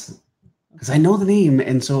 yes, because I know the name,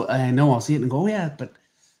 and so I know I'll see it and go, oh, yeah, but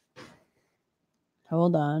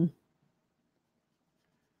Hold on.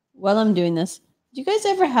 While I'm doing this, do you guys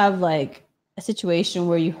ever have like a situation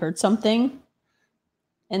where you hurt something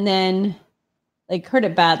and then like hurt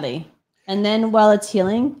it badly, and then while it's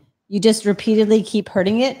healing, you just repeatedly keep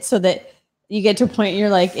hurting it so that you get to a point you're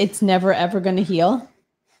like, it's never ever going to heal?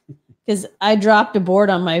 Because I dropped a board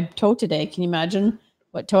on my toe today. Can you imagine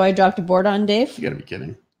what toe I dropped a board on, Dave? you gotta be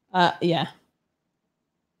kidding. Yeah.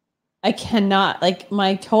 I cannot, like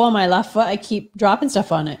my toe on my left foot, I keep dropping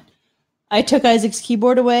stuff on it. I took Isaac's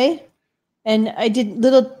keyboard away, and I did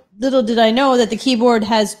little did I know that the keyboard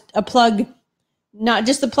has a plug, not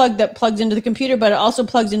just the plug that plugs into the computer, but it also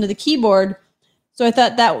plugs into the keyboard. So I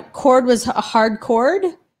thought that cord was a hard cord,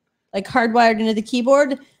 like hardwired into the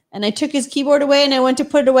keyboard. And I took his keyboard away and I went to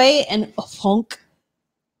put it away, and honk.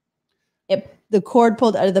 The cord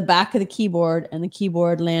pulled out of the back of the keyboard, and the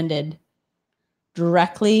keyboard landed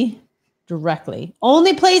directly.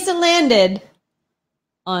 Only place it landed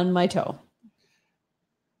on my toe.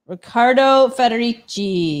 Riccardo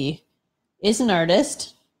Federici is an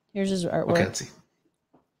artist. Here's his artwork. Okay, let's see.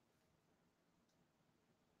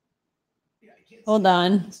 Hold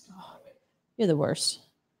on. You're the worst.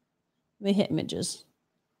 Let me hit images.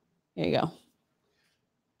 Here you go.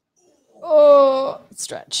 Oh,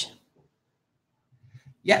 stretch.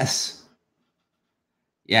 Yes.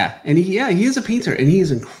 Yeah, and he is a painter, and he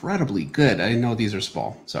is incredibly good. I know these are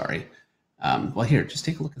small. Sorry. Well, here, just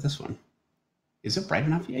take a look at this one. Is it bright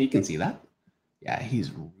enough? Yeah, you can see that. Yeah,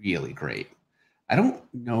 he's really great. I don't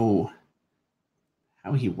know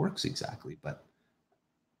how he works exactly, but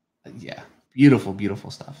yeah, beautiful,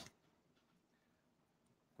 beautiful stuff.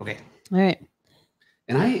 Okay. All right.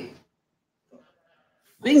 And I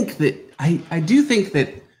think that I do think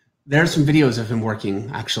that there are some videos of him working,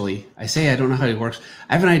 actually. I say I don't know how he works.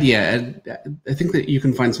 I have an idea. I think that you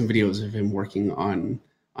can find some videos of him working on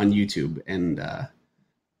YouTube. And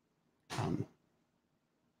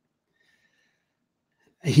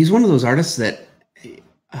he's one of those artists that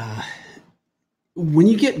when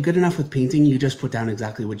you get good enough with painting, you just put down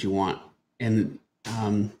exactly what you want. And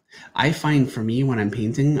I find for me, when I'm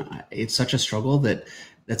painting, it's such a struggle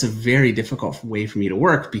that's a very difficult way for me to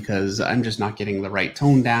work, because I'm just not getting the right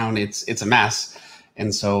tone down. It's a mess.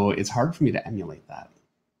 And so it's hard for me to emulate that.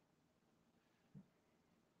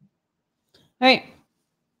 All right.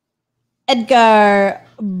 Edgar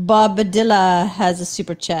Bobadilla has a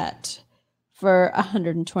super chat for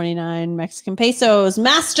 129 Mexican pesos.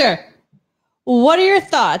 Master, what are your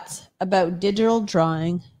thoughts about digital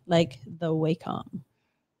drawing like the Wacom?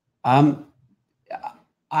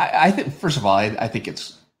 I think, first of all, I think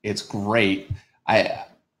it's great. I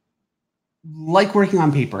like working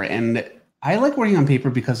on paper, and I like working on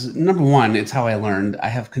paper because, number one, it's how I learned. I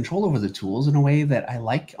have control over the tools in a way that I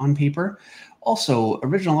like on paper. Also,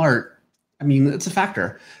 original art, I mean, it's a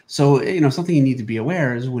factor. So, something you need to be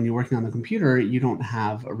aware is when you're working on the computer, you don't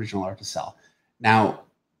have original art to sell. Now,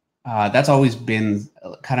 that's always been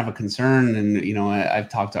kind of a concern. And, I've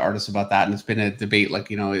talked to artists about that, and it's been a debate,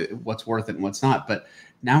 like, what's worth it and what's not. But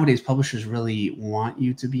nowadays, publishers really want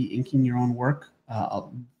you to be inking your own work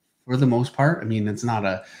for the most part. I mean, it's not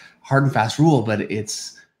a hard and fast rule, but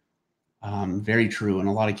it's very true in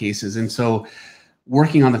a lot of cases. And so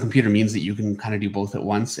working on the computer means that you can kind of do both at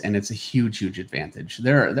once, and it's a huge, huge advantage.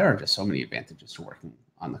 There are just so many advantages to working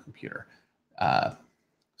on the computer.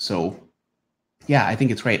 So yeah, I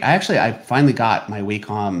think it's great. I finally got my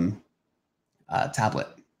Wacom tablet.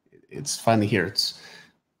 It's finally here. It's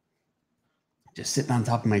just sitting on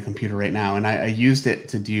top of my computer right now, and I used it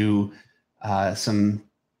to do some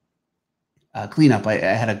cleanup. I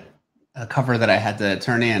had a cover that I had to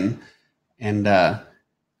turn in, and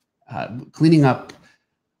cleaning up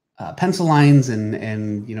pencil lines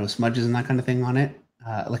and smudges and that kind of thing on it.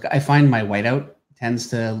 Like, I find my whiteout tends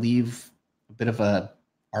to leave a bit of a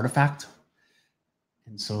artifact,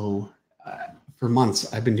 and so for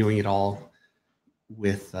months I've been doing it all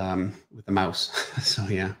with the mouse. So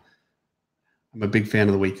yeah, I'm a big fan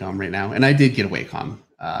of the Wacom right now, and I did get a Wacom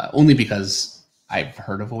only because I've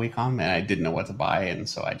heard of a Wacom and I didn't know what to buy, and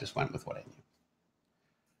so I just went with what I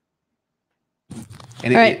knew.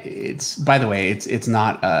 And it's, by the way, it's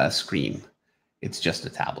not a screen; it's just a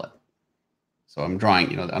tablet. So I'm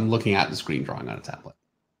drawing. I'm looking at the screen, drawing on a tablet.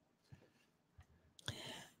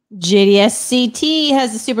 JDSCT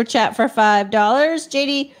has a super chat for $5.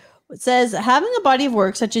 JD says, having a body of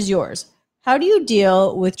work such as yours, how do you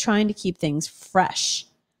deal with trying to keep things fresh?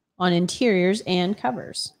 on interiors and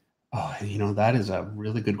covers? Oh, you know, that is a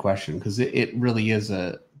really good question, because it really is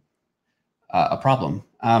a problem.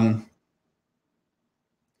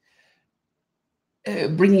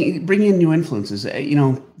 Bringing in new influences, you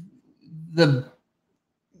know,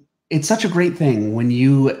 it's such a great thing when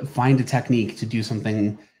you find a technique to do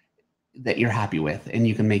something that you're happy with and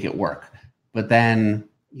you can make it work. But then,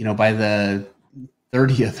 you know, by the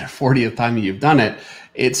 30th or 40th time you've done it,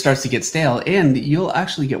 it starts to get stale, and you'll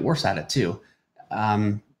actually get worse at it too.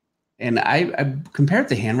 And I compare it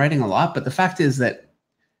to handwriting a lot, but the fact is that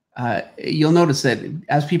you'll notice that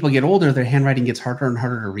as people get older, their handwriting gets harder and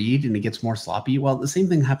harder to read, and it gets more sloppy. Well, the same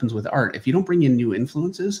thing happens with art. If you don't bring in new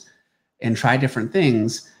influences and try different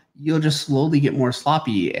things, you'll just slowly get more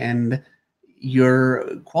sloppy, and your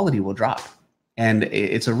quality will drop. And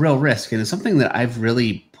it's a real risk. And it's something that I've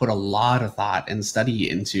really put a lot of thought and study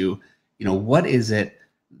into. You know, what is it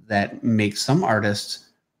that makes some artists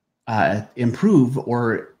improve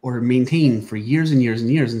or maintain for years and years and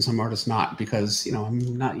years, and some artists not? Because, you know,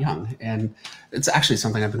 I'm not young, and it's actually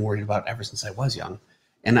something I've been worried about ever since I was young.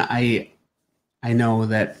 And I know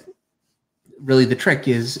that really the trick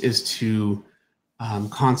is to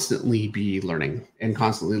constantly be learning and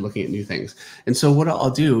constantly looking at new things. And so what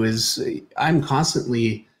I'll do is I'm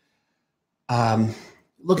constantly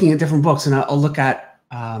looking at different books, and I'll look at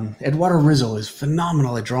Eduardo Rizzo is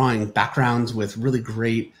phenomenal at drawing backgrounds with really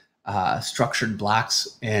great structured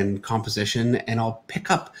blacks and composition. And I'll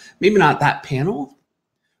pick up, maybe not that panel,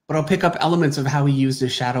 but I'll pick up elements of how he used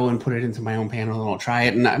his shadow and put it into my own panel, and I'll try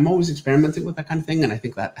it. And I'm always experimenting with that kind of thing, and I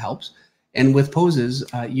think that helps. And with poses,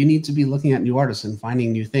 you need to be looking at new artists and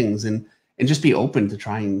finding new things, and just be open to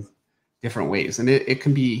trying different ways. And it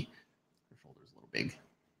can be, your folder's a little big.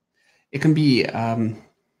 It can be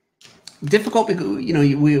difficult because, you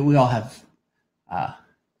know, we all have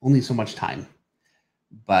only so much time,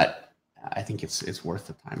 but I think it's worth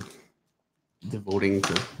the time devoting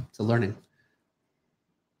to learning.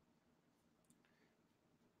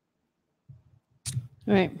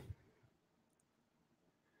 All right.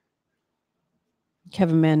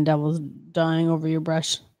 Kevin Mandel's dying over your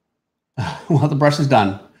brush. Well, the brush is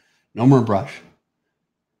done. No more brush.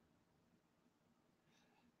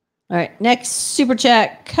 All right. Next super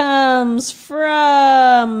chat comes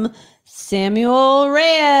from Samuel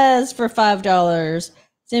Reyes for $5.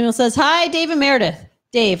 Samuel says, "Hi, Dave and Meredith.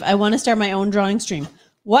 Dave, I want to start my own drawing stream.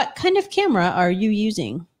 What kind of camera are you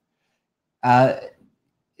using?"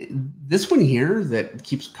 This one here that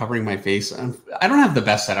keeps covering my face, I don't have the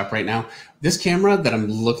best setup right now. This camera that I'm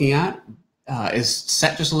looking at is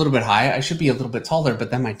set just a little bit high. I should be a little bit taller, but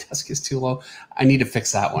then my desk is too low. I need to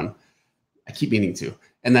fix that one. I keep meaning to.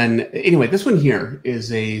 And then anyway, this one here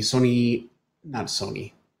is a Sony, not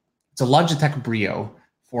Sony. It's a Logitech Brio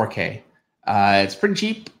 4K. It's pretty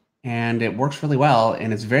cheap, and it works really well,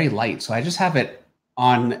 and it's very light. So I just have it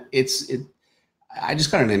on, I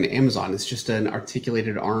just got it on Amazon. It's just an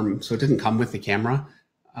articulated arm, so it didn't come with the camera.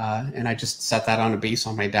 And I just set that on a base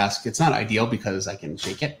on my desk. It's not ideal because I can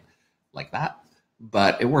shake it like that,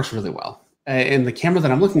 but it works really well. And the camera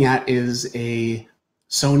that I'm looking at is a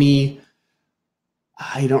Sony,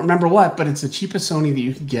 I don't remember what, but it's the cheapest Sony that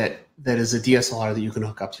you can get that is a DSLR that you can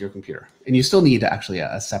hook up to your computer. And you still need actually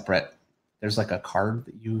a separate, there's like a card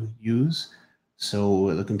that you use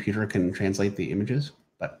so the computer can translate the images.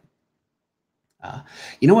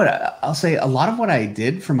 You know what? I'll say a lot of what I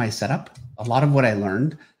did for my setup, a lot of what I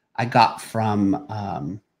learned, I got from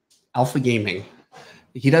Alpha Gaming.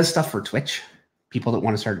 He does stuff for Twitch, people that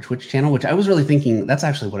want to start a Twitch channel, which I was really thinking that's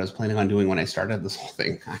actually what I was planning on doing when I started this whole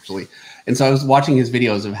thing, actually. And so I was watching his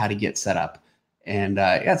videos of how to get set up. And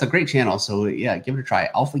yeah, it's a great channel. So yeah, give it a try.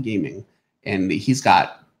 Alpha Gaming. And he's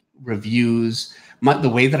got reviews. The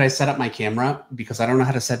way that I set up my camera, because I don't know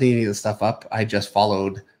how to set any of this stuff up, I just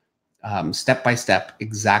followed step by step,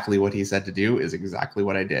 exactly what he said to do is exactly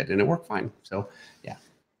what I did, and it worked fine. So yeah.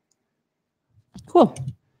 Cool.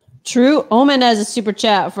 True Omen has a super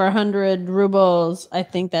chat for 100 rubles. I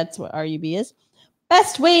think that's what RUB is.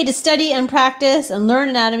 Best way to study and practice and learn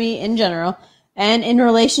anatomy in general and in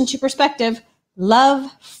relation to perspective.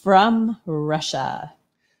 Love from Russia.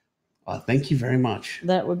 Well, thank you very much.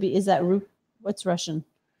 That would be, is that what's Russian?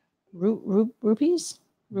 Rupees?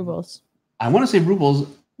 Rubles. I want to say rubles.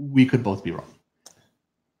 We could both be wrong.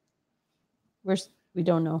 We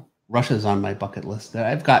don't know. Russia's on my bucket list.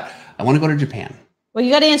 I want to go to Japan. Well, you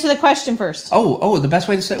got to answer the question first. Oh, the best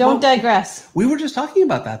way to study. Don't digress. We were just talking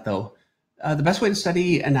about that, though. The best way to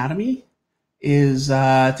study anatomy is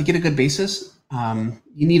to get a good basis. You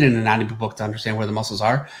need an anatomy book to understand where the muscles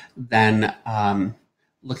are. Then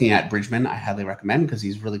looking at Bridgman, I highly recommend because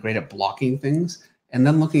he's really great at blocking things and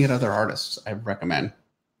then looking at other artists, I recommend.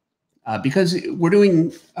 Because we're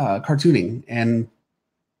doing cartooning, and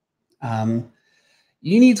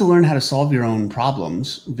you need to learn how to solve your own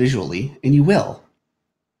problems visually, and you will.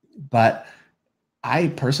 But I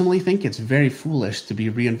personally think it's very foolish to be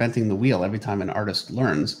reinventing the wheel every time an artist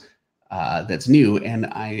learns that's new. And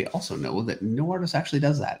I also know that no artist actually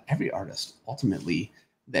does that. Every artist ultimately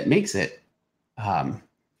that makes it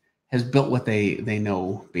has built what they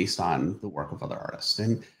know based on the work of other artists.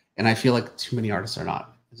 And I feel like too many artists are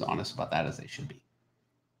not as honest about that as they should be.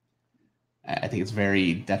 I think it's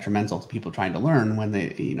very detrimental to people trying to learn when they,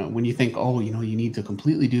 when you think, oh, you need to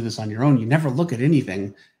completely do this on your own. You never look at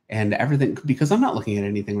anything and everything, because I'm not looking at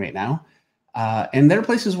anything right now. And there are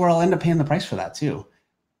places where I'll end up paying the price for that too.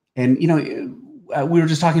 And, we were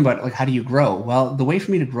just talking about like, how do you grow? Well, the way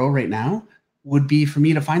for me to grow right now would be for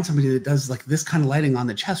me to find somebody that does like this kind of lighting on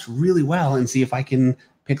the chest really well and see if I can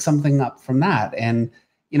pick something up from that. And,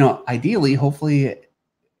 ideally, hopefully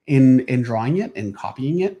in drawing it and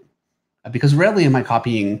copying it, because rarely am I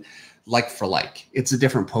copying like for like. It's a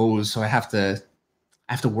different pose, so I have to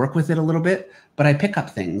work with it a little bit, but I pick up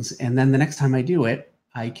things, and then the next time I do it,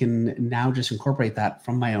 I can now just incorporate that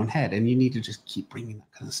from my own head. And you need to just keep bringing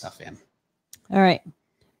that kind of stuff in. All right.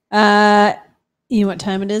 You know what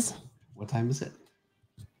time it is? What time is it?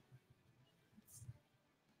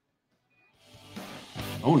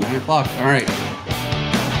 Oh, 9 o'clock. All right.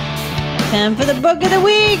 Time for the book of the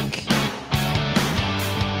week.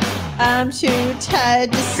 I'm too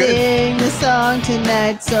tired to sing the song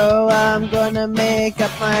tonight, so I'm gonna make up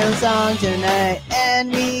my own song tonight.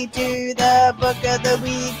 And we do the book of the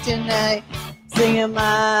week tonight, singing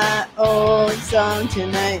my own song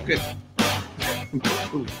tonight. Good.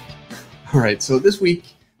 All right, so this week,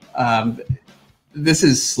 this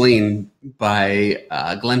is Slain by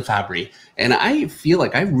Glenn Fabry. And I feel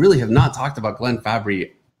like I really have not talked about Glenn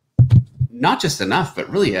Fabry, not just enough, but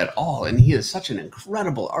really at all. And he is such an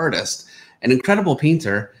incredible artist, an incredible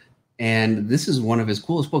painter. And this is one of his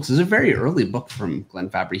coolest books. It's a very early book from Glenn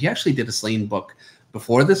Fabry. He actually did a Slain book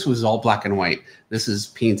before this. Was all black and white. This is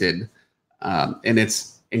painted, and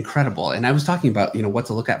it's incredible. And I was talking about, what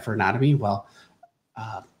to look at for anatomy. Well,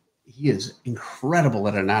 he is incredible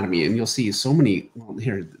at anatomy, and you'll see so many. Well,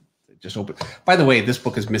 here, just open. By the way, this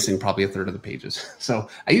book is missing probably a third of the pages. So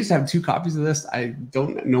I used to have 2 copies of this. I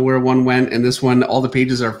don't know where one went, and this one, all the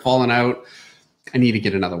pages are falling out. I need to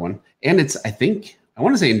get another one. And it's, I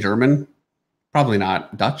want to say in German, probably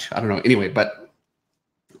not Dutch. I don't know. Anyway, but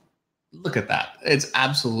look at that. It's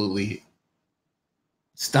absolutely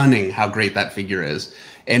stunning how great that figure is.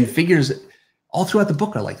 And figures all throughout the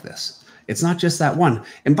book are like this. It's not just that one.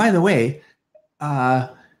 And by the way,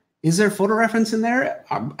 is there photo reference in there?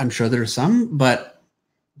 I'm sure there's some, but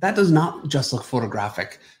that does not just look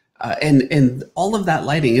photographic. And all of that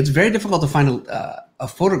lighting, it's very difficult to find a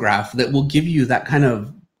photograph that will give you that kind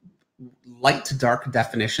of light to dark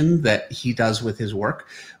definition that he does with his work,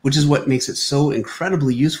 which is what makes it so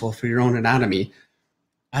incredibly useful for your own anatomy.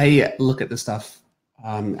 I look at this stuff.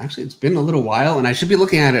 Actually, it's been a little while, and I should be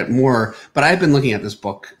looking at it more, but I've been looking at this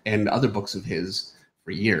book and other books of his for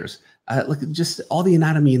years. Look at just all the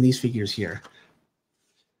anatomy in these figures here.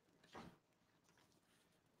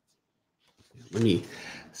 Let me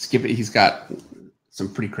skip it. He's got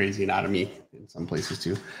some pretty crazy anatomy in some places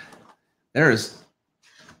too. There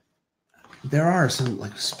are some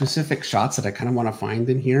like specific shots that I kind of want to find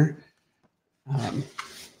in here.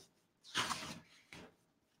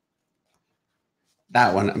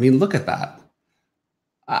 That one, I mean, look at that.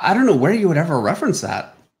 I don't know where you would ever reference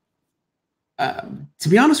that. To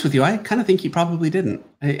be honest with you, I kind of think he probably didn't.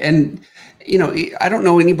 And, I don't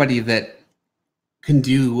know anybody that can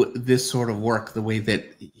do this sort of work the way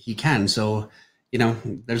that he can. So,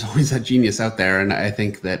 there's always that genius out there. And I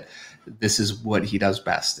think that this is what he does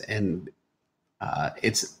best. And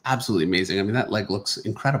it's absolutely amazing. I mean, that leg looks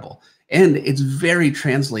incredible. And it's very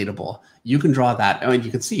translatable. You can draw that. I mean,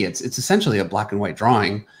 you can see it's essentially a black and white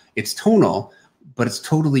drawing. It's tonal, but it's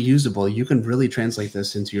totally usable. You can really translate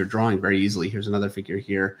this into your drawing very easily. Here's another figure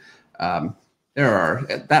here.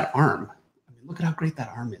 That arm. I mean, look at how great that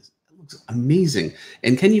arm is. It looks amazing.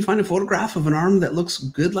 And can you find a photograph of an arm that looks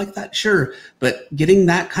good like that? Sure. But getting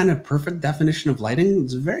that kind of perfect definition of lighting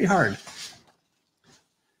is very hard.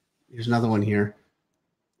 Here's another one here.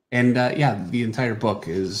 And yeah, the entire book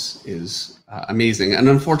is amazing. And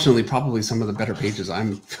unfortunately, probably some of the better pages,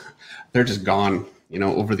 they're just gone.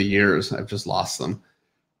 Over the years, I've just lost them.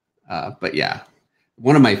 But yeah,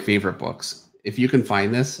 one of my favorite books. If you can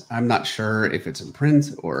find this, I'm not sure if it's in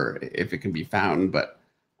print or if it can be found, but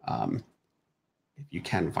if you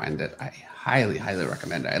can find it, I highly, highly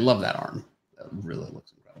recommend it. I love that arm. That really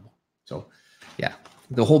looks incredible. So yeah,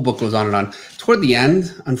 the whole book goes on and on. Toward the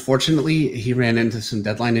end, unfortunately, he ran into some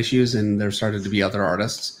deadline issues, and there started to be other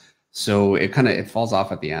artists. So it falls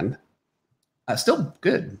off at the end. Still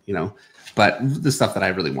good, you know, but the stuff that I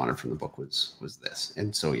really wanted from the book was this.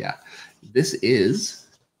 And so yeah, this is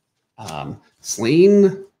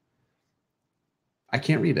Slain. I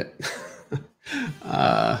can't read it.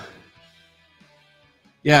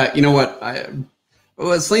 Yeah, you know what?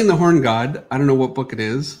 Slain the Horn God. I don't know what book it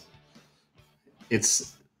is.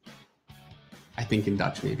 It's, I think, in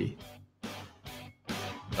Dutch, maybe.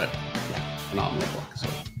 But yeah, phenomenal book. So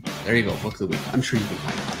there you go, book of the week. I'm sure you can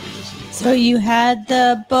find copies of this. So you had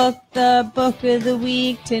the book of the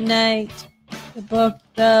week tonight. The book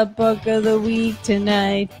of the week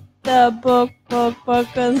tonight. The book of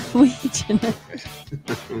the week tonight.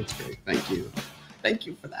 That's great. Thank you. Thank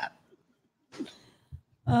you for that.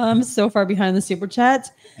 I'm so far behind the super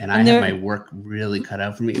chats. And I have my work really cut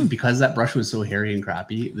out for me. Because that brush was so hairy and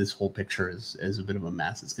crappy, this whole picture is a bit of a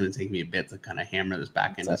mess. It's going to take me a bit to kind of hammer this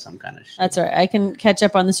back into some kind of shape. That's all right. I can catch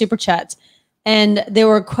up on the super chats. And there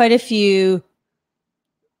were quite a few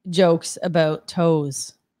jokes about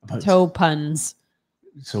toes, toe puns.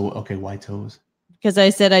 So, okay, why toes? Because I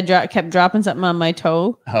said I kept dropping something on my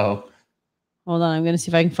toe. Oh. Hold on. I'm going to see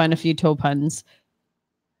if I can find a few toe puns.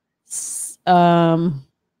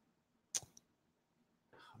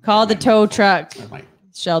 Call the tow truck.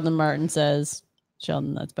 Sheldon Martin says.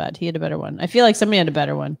 Sheldon, that's bad. He had a better one. I feel like somebody had a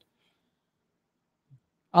better one.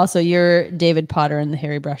 Also, you're David Potter and the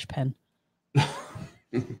hairy brush pen. Yeah.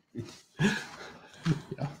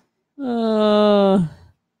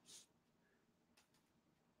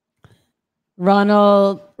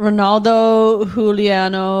 Ronaldo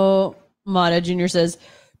Juliano Mata Jr. says,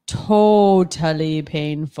 totally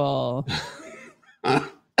painful.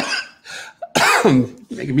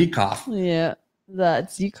 Making me cough. Yeah,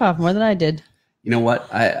 you cough more than I did. You know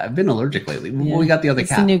what? I've been allergic lately. Yeah. Well, we got the other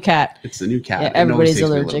cat. It's the new cat. It's the new cat. Yeah, everybody's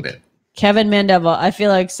allergic. Kevin Mandeville. I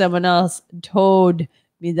feel like someone else told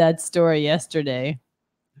me that story yesterday.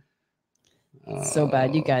 So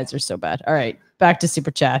bad. You guys are so bad. All right, back to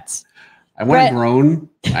super chats. I want to groan.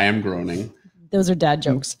 I am groaning. Those are dad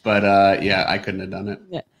jokes. But yeah, I couldn't have done it.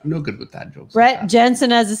 Yeah. I'm no good with dad jokes. Brett Jensen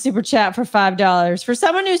has a super chat for $5. For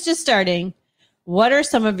someone who's just starting, what are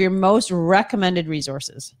some of your most recommended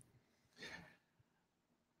resources?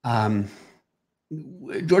 George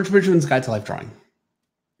Bridgman's Guide to Life Drawing.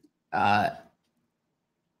 How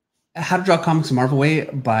to Draw Comics the Marvel Way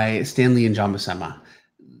by Stan Lee and John Buscema.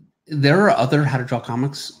 There are other How to Draw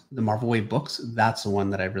Comics the Marvel Way books. That's the one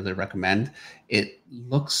that I really recommend. It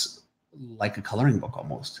looks like a coloring book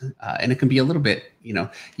almost. And it can be a little bit, you know,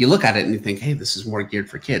 you look at it and you think, hey, this is more geared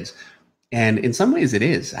for kids. And in some ways it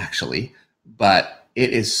is actually, but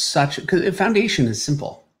it is because the foundation is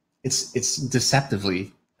simple. It's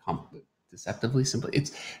deceptively simple.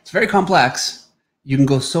 It's very complex. You can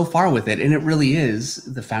go so far with it, and it really is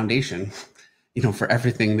the foundation, you know, for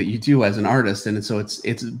everything that you do as an artist. And so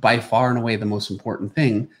it's by far and away the most important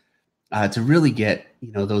thing to really get,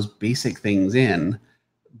 you know, those basic things in.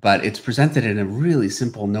 But it's presented in a really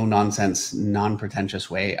simple, no nonsense, non-pretentious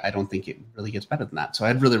way. I don't think it really gets better than that. So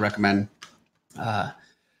I'd really recommend How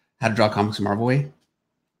to Draw Comics the Marvel Way.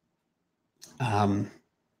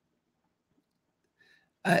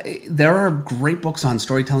 There are great books on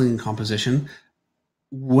storytelling and composition.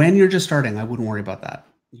 When you're just starting, I wouldn't worry about that.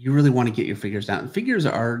 You really want to get your figures down. Figures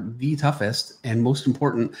are the toughest and most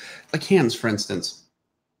important, like hands, for instance.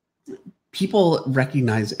 People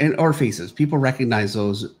recognize, or faces, people recognize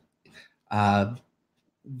those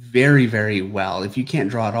very, very well. If you can't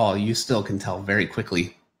draw at all, you still can tell very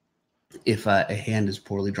quickly if a hand is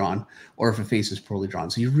poorly drawn or if a face is poorly drawn.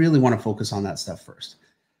 So you really want to focus on that stuff first.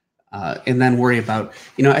 And then worry about,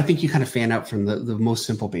 you know, I think you kind of fan out from the most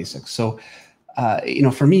simple basics. So, you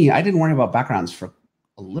know, for me, I didn't worry about backgrounds for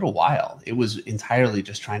a little while. It was entirely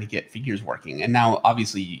just trying to get figures working. And now,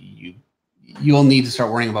 obviously, you'll need to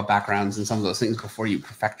start worrying about backgrounds and some of those things before you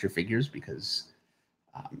perfect your figures because,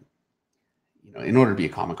 you know, in order to be a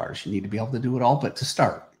comic artist, you need to be able to do it all. But to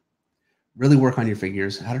start, really work on your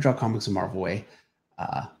figures, How to Draw Comics the Marvel Way.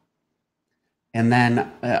 And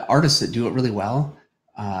then artists that do it really well,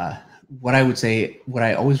 what I would say, what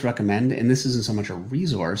I always recommend, and this isn't so much a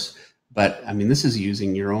resource, but I mean, this is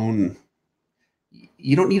using your own,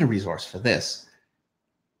 you don't need a resource for this.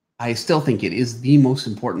 I still think it is the most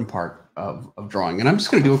important part of drawing. And I'm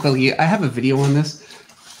just going to do it quickly. I have a video on this,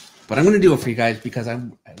 but I'm going to do it for you guys because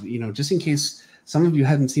I'm, you know, just in case some of you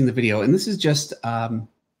haven't seen the video, and this is just,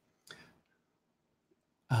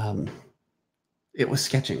 it was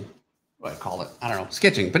sketching. what do I call it? I don't know,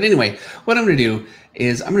 sketching. But anyway, what I'm going to do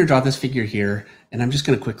is I'm going to draw this figure here, and I'm just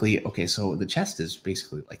going to quickly, okay, so the chest is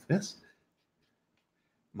basically like this.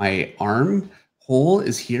 My arm hole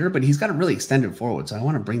is here, but he's got it really extended forward, so I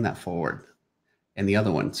want to bring that forward. And the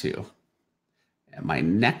other one too. And my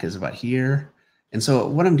neck is about here. And so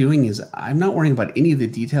what I'm doing is I'm not worrying about any of the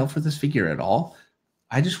detail for this figure at all.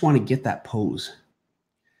 I just want to get that pose.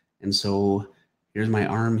 And so here's my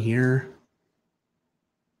arm here.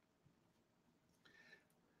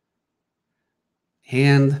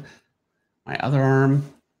 Hand, my other arm.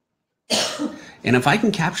 And if I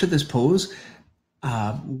can capture this pose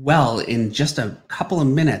well in just a couple of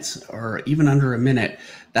minutes or even under a minute,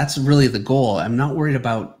 that's really the goal. I'm not worried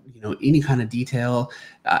about any kind of detail,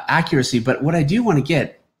 accuracy, but what I do want to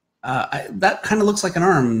get, that kind of looks like an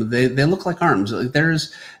arm. They look like arms.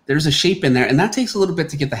 There's a shape in there, and that takes a little bit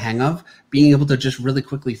to get the hang of, being able to just really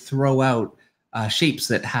quickly throw out shapes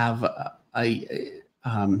that have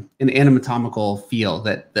an anatomical feel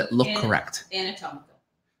that look correct. Anatomical.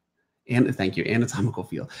 And thank you, anatomical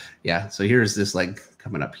feel. Yeah. So here's this leg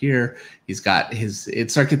coming up here. He's got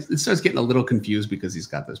it starts getting a little confused because he's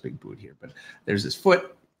got this big boot here. But there's his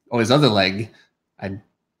foot. Oh, his other leg, I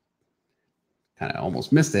kind of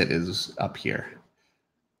almost missed it, is up here.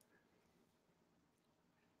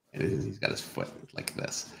 And he's got his foot like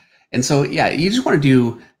this. And so, yeah, you just want to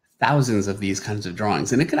do thousands of these kinds of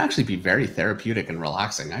drawings, and it can actually be very therapeutic and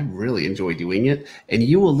relaxing. I really enjoy doing it, and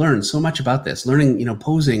you will learn so much about this, learning,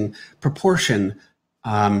 posing, proportion,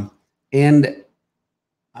 and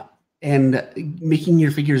making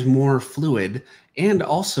your figures more fluid, and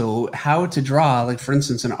also how to draw, like for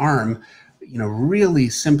instance, an arm, really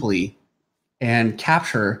simply, and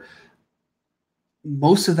capture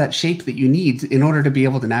most of that shape that you need in order to be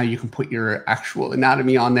able to, now you can put your actual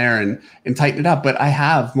anatomy on there and tighten it up. But I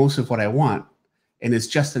have most of what I want, and it's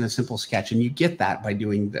just in a simple sketch, and you get that by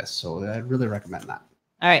doing this. So I really recommend that.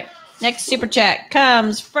 All right. Next super chat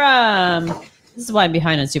comes from, this is why I'm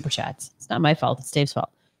behind on super chats. It's not my fault. It's Dave's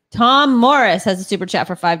fault. Tom Morris has a super chat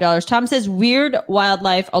for $5. Tom says, weird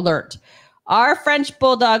wildlife alert. Our French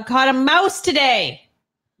bulldog caught a mouse today.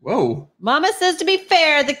 Whoa. Mama says, to be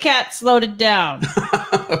fair, the cat slowed it down.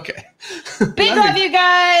 Okay. Big love you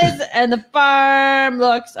guys. And the farm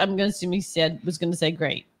looks, I'm going to assume he was going to say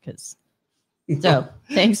great. So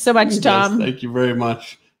thanks so much, Tom. Yes, thank you very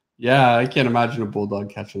much. Yeah, I can't imagine a bulldog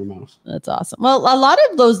catching a mouse. That's awesome. Well, a lot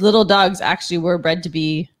of those little dogs actually were bred to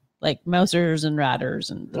be like mousers and ratters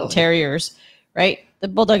and Really? terriers, right? The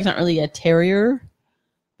bulldog's not really a terrier.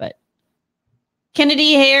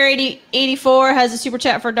 Kennedy Hair 84 has a super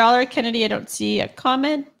chat for $1. Kennedy, I don't see a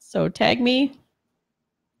comment, so tag me.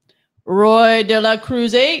 Roy De La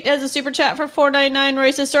Cruz 8 has a super chat for $4.99.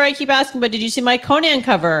 Roy says, sorry, I keep asking, but did you see my Conan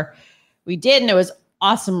cover? We did, and it was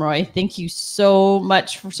awesome, Roy. Thank you so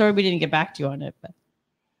much. Sorry we didn't get back to you on it, but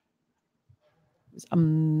it was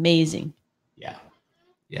amazing.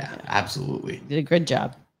 Yeah, absolutely. You did a good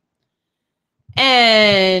job.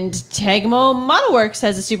 And Tagmo Modelworks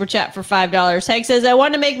has a super chat for $5. Tag says, I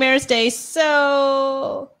want to make Maris Day,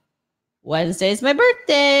 so Wednesday is my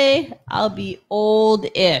birthday. I'll be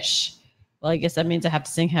old-ish. Well, I guess that means I have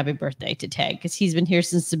to sing happy birthday to Tag because he's been here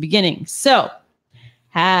since the beginning. So,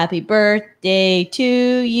 happy birthday to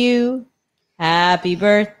you. Happy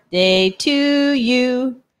birthday to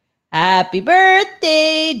you. Happy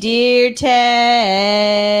birthday, dear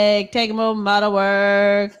Tag. Tagmo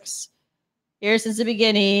Modelworks. Here since the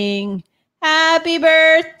beginning. Happy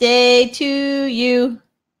birthday to you.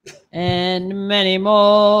 And many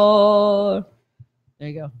more. There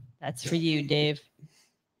you go. That's for you, Dave.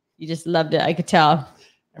 You just loved it. I could tell.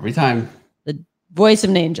 Every time. The voice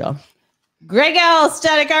of an angel. Greg L.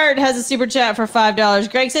 Static Art has a super chat for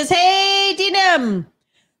 $5. Greg says, hey, Dinam.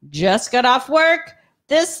 Just got off work.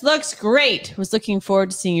 This looks great. Was looking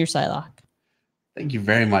forward to seeing your Psylocke. Thank you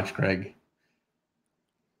very much, Greg.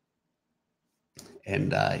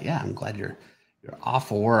 And yeah, I'm glad you're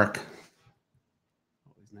off of work.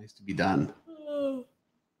 Always nice to be done. You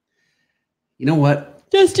know what?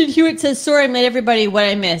 Dustin Hewitt says, sorry, I made everybody what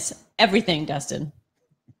I miss. Everything, Dustin.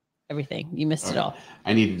 Everything. You missed it all.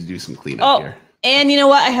 I needed to do some cleanup here. And you know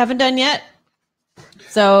what? I haven't done yet.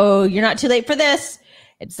 So you're not too late for this.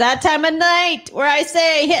 It's that time of night where I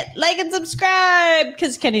say hit like and subscribe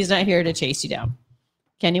because Kenny's not here to chase you down.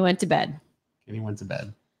 Kenny went to bed.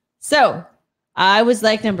 So I was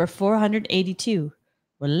like number 482.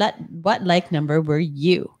 Well, what like number were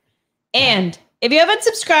you? And if you haven't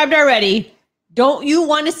subscribed already, don't you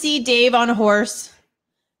want to see Dave on a horse?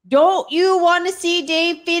 Don't you want to see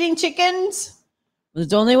Dave feeding chickens?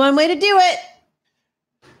 There's only one way to do it.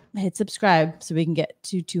 hit subscribe so we can get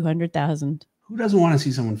to 200,000. Who doesn't want to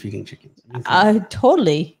see someone feeding chickens? I mean, come on.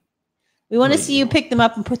 Totally. We want to Really, see you pick them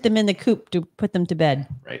up and put them in the coop to put them to bed.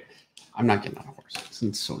 Right. I'm not getting on a horse.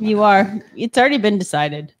 It's so You are. It's already been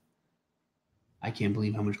decided. I can't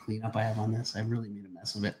believe how much cleanup I have on this. I really made a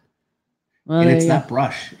mess of it. Well, and there it's you that go.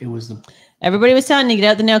 brush. It was the... Everybody was telling you to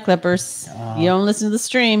get out the nail clippers. You don't listen to the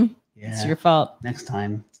stream. Yeah. It's your fault. Next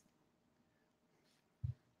time.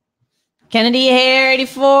 Kennedy Hair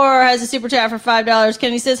 84 has a super chat for $5.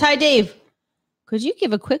 Kennedy says, "Hi Dave. Could you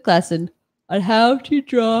give a quick lesson on how to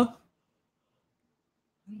draw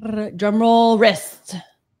drumroll wrist?"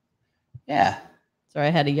 Yeah. Sorry, I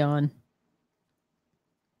had a yawn.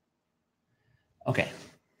 Okay.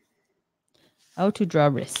 How to draw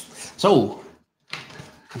wrists. So,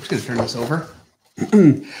 I'm just going to turn this over.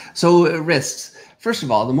 So, wrists. First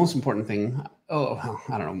of all, the most important thing, I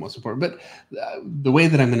don't know, most important, but the way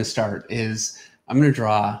that I'm going to start is I'm going to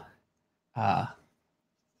draw a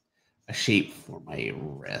shape for my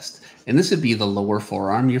wrist. And this would be the lower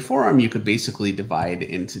forearm. Your forearm, you could basically divide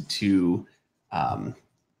into two.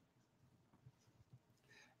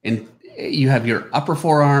 And you have your upper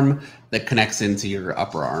forearm that connects into your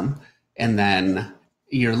upper arm. And then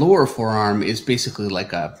your lower forearm is basically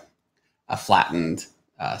like a flattened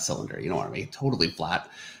cylinder. You know what I mean? Totally flat.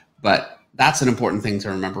 But that's an important thing to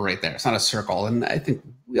remember right there. It's not a circle. And I think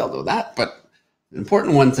we all know that, but an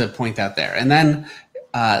important one to point out there. And then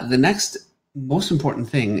the next most important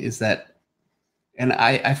thing is that, and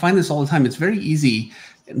I find this all the time, it's very easy.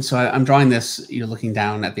 And so I'm drawing this, you're looking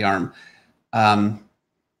down at the arm.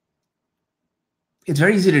 It's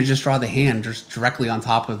very easy to just draw the hand just directly on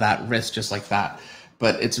top of that wrist, just like that.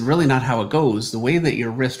 But it's really not how it goes. The way that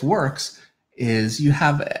your wrist works is you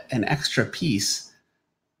have an extra piece.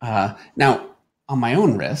 Now, on my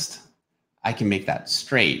own wrist, I can make that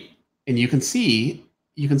straight. And you can see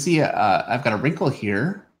I've got a wrinkle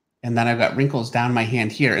here, and then I've got wrinkles down my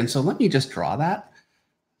hand here. And so let me just draw that.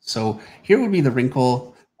 So here would be the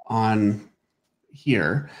wrinkle on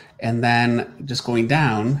here, and then just going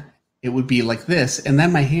down, it would be like this, and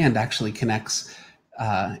then my hand actually connects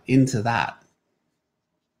into that.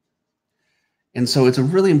 And so it's a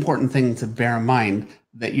really important thing to bear in mind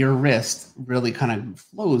that your wrist really kind of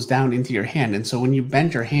flows down into your hand. And so when you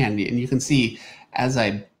bend your hand, and you can see as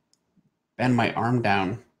I bend my arm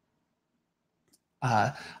down,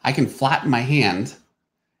 I can flatten my hand,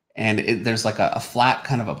 and there's like a flat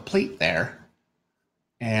kind of a plate there.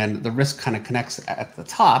 And the wrist kind of connects at the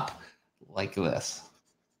top like this.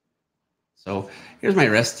 So here's my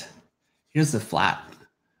wrist. Here's the flat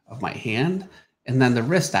of my hand. And then the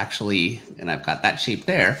wrist actually, and I've got that shape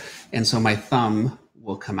there. And so my thumb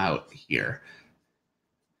will come out here.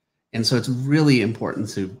 And so it's really important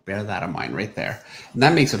to bear that in mind right there. And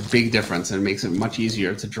that makes a big difference, and it makes it much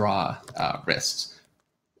easier to draw wrists,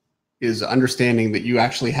 is understanding that you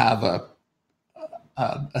actually have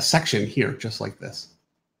a section here just like this.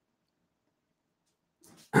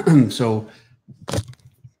 So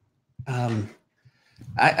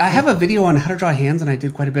I have a video on how to draw hands, and I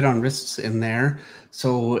did quite a bit on wrists in there.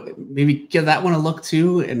 So maybe give that one a look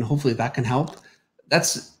too, and hopefully that can help.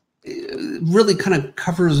 That's really kind of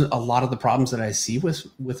covers a lot of the problems that I see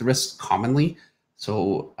with wrists commonly.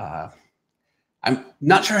 So I'm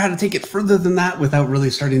not sure how to take it further than that without really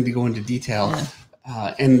starting to go into detail.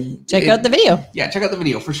 Yeah. And check out the video. Yeah, check out the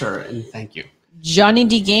video for sure. And thank you. Johnny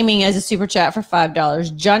D Gaming has a super chat for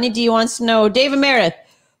 $5. Johnny D wants to know, Dave and Meredith,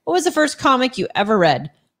 what was the first comic you ever read?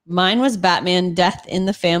 Mine was Batman, Death in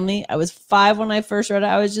the Family. I was 5 when I first read it.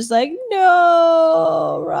 I was just like,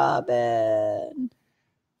 no, Robin.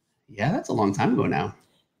 Yeah, that's a long time ago now.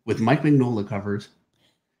 With Mike Mignola covers.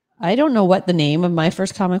 I don't know what the name of my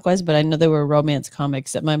first comic was, but I know there were romance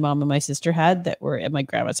comics that my mom and my sister had that were at my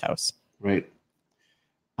grandma's house. Right.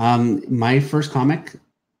 My first comic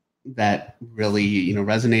that really,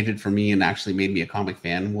 resonated for me and actually made me a comic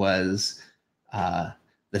fan was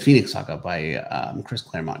the Phoenix Saga by Chris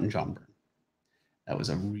Claremont and John Byrne. That was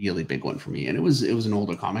a really big one for me, and it was an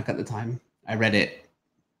older comic at the time. I read it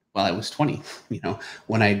while I was 20.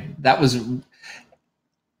 That was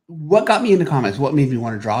what got me into comics. What made me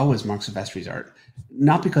want to draw was Mark Silvestri's art,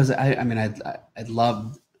 not because I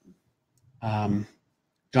loved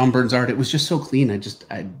John Byrne's art. It was just so clean.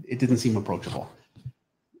 It didn't seem approachable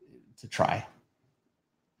to try.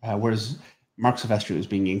 Whereas Mark Silvestri was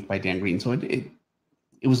being inked by Dan Green, so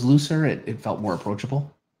it was looser. It felt more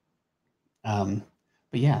approachable.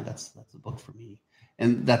 But yeah, that's the book for me,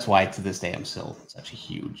 and that's why to this day I'm still such a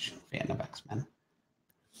huge fan of X-Men.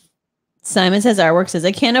 Simon says artwork says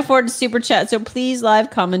I can't afford to super chat, so please, live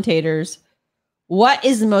commentators, what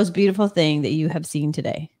is the most beautiful thing that you have seen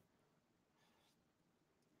today?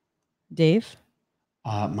 Dave?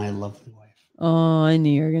 My lovely wife. Oh, I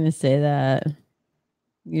knew you were gonna say that.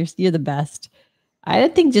 You're the best. I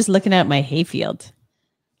think just looking out my hayfield,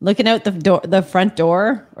 looking out the front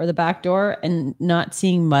door or the back door, and not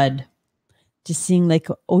seeing mud, just seeing like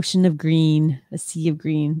an ocean of green, a sea of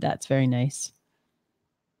green. That's very nice.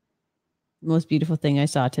 Most beautiful thing I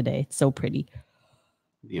saw today. It's so pretty.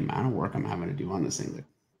 The amount of work I'm having to do on this thing to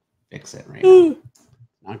fix it right now.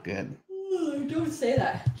 Not good. Don't say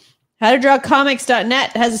that.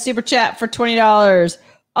 HowToDrawComics.net has a super chat for $20.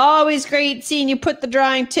 Always great seeing you put the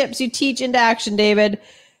drawing tips you teach into action, David.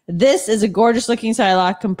 This is a gorgeous looking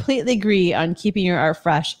Psylocke. Completely agree on keeping your art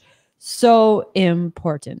fresh. So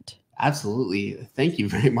important. Absolutely. Thank you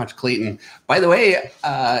very much, Clayton. By the way,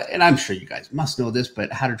 and I'm sure you guys must know this, but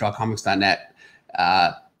HowToDrawComics.net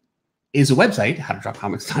is a website,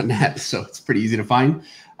 HowToDrawComics.net, so it's pretty easy to find.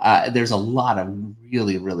 There's a lot of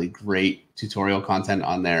really, really great tutorial content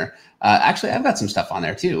on there. Actually, I've got some stuff on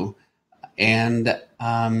there too. And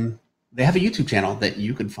they have a YouTube channel that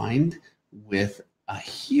you can find with a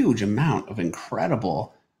huge amount of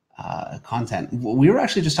incredible content. We were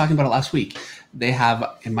actually just talking about it last week. They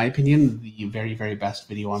have, in my opinion, the very, very best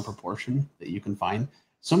video on proportion that you can find.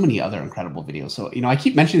 So many other incredible videos. So, I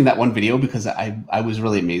keep mentioning that one video because I was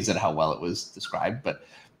really amazed at how well it was described.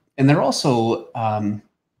 And there are also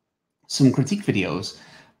some critique videos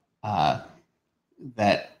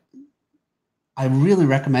that I really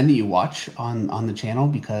recommend that you watch on the channel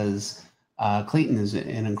because Clayton is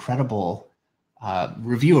an incredible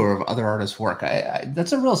reviewer of other artists' work.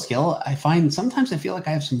 That's a real skill. I find sometimes I feel like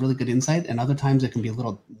I have some really good insight, and other times it can be a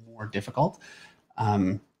little more difficult.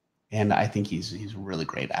 And I think he's really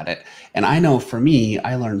great at it. And I know for me,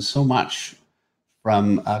 I learned so much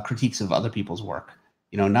from critiques of other people's work.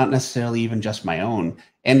 Not necessarily even just my own.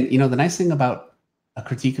 And the nice thing about a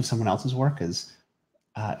critique of someone else's work is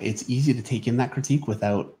it's easy to take in that critique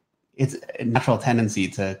without, it's a natural tendency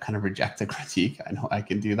to kind of reject a critique. I know I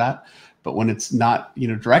can do that, but when it's not,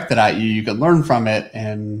 directed at you, you can learn from it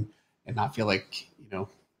and not feel like,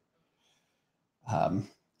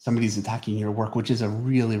 somebody's attacking your work, which is a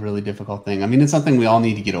really, really difficult thing. I mean, it's something we all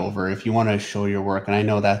need to get over if you want to show your work. And I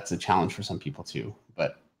know that's a challenge for some people too,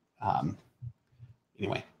 but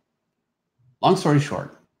anyway, long story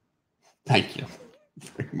short, thank you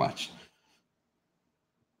very much.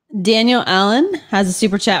 Daniel Allen has a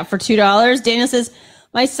super chat for $2. Daniel says,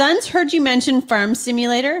 my sons heard you mention Farm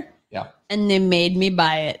Simulator. Yeah. And they made me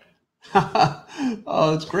buy it.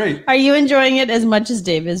 Oh, that's great. Are you enjoying it as much as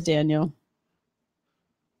Dave is, Daniel?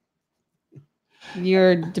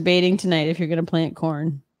 You're debating tonight if you're going to plant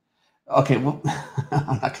corn. Okay, well,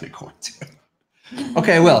 I'm not going to go into it.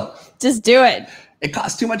 Okay, I will. Just do it. It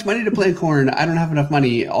costs too much money to plant corn. I don't have enough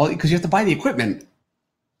money because you have to buy the equipment.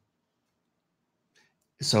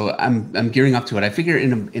 So I'm gearing up to it. I figure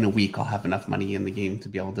in a week I'll have enough money in the game to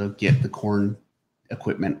be able to get the corn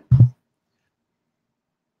equipment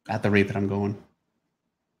at the rate that I'm going.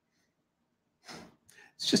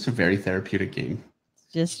 It's just a very therapeutic game.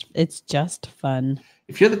 It's just fun.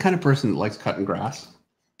 If you're the kind of person that likes cutting grass,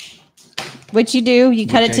 which you do, you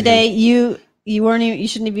cut it today. You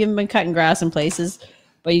shouldn't have even been cutting grass in places,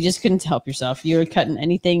 but you just couldn't help yourself. You were cutting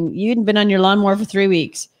anything. You hadn't been on your lawnmower for 3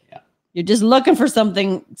 weeks. Yeah. You're just looking for some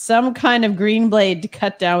kind of green blade to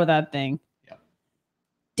cut down with that thing. Yeah.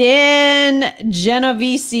 Dan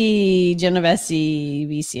Genovese,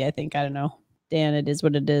 I think. I don't know. Dan, it is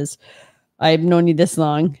what it is. I've known you this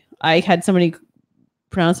long. I had somebody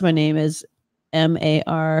pronounce my name as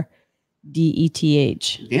Mardeth.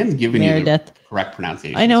 Dan's giving you the correct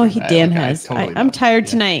pronunciation. I know Dan has. I'm tired Yeah.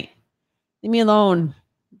 tonight. Leave me alone.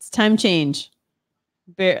 It's time change.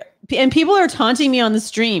 And people are taunting me on the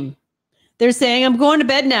stream. They're saying, I'm going to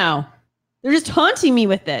bed now. They're just taunting me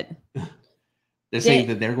with it. They're saying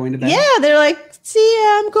that they're going to bed? Yeah, they're like, see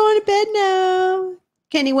ya, I'm going to bed now.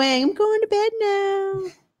 Kenny Wang, I'm going to bed now.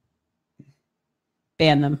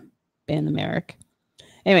 Ban them, Eric.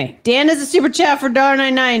 Anyway, Dan has a super chat for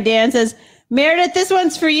 $1.99. Dan says, Meredith, this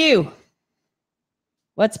one's for you.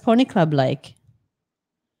 What's Pony Club like?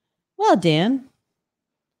 Well, Dan,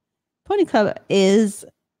 Pony Club is...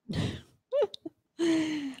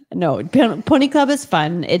 No, Pony Club is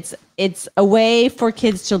fun. It's a way for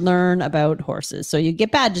kids to learn about horses. So you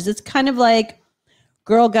get badges. It's kind of like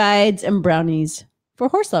Girl Guides and brownies for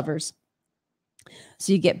horse lovers.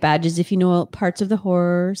 So you get badges if you know parts of the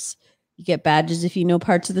horse. You get badges if you know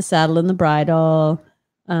parts of the saddle and the bridle.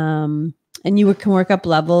 And you can work up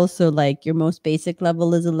levels. So like your most basic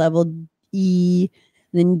level is a level E.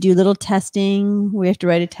 And then you do little testing. We have to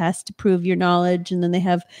write a test to prove your knowledge. And then they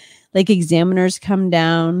have like examiners come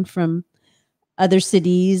down from other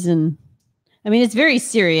cities and I mean, it's very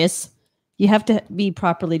serious. You have to be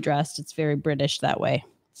properly dressed. It's very British that way.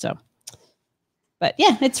 So, but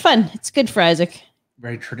yeah, it's fun. It's good for Isaac.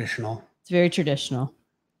 Very traditional. It's very traditional.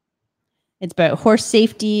 It's about horse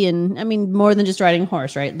safety and, I mean, more than just riding a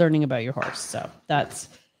horse, right? Learning about your horse. So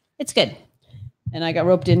it's good. And I got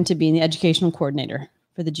roped into being the educational coordinator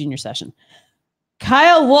for the junior session.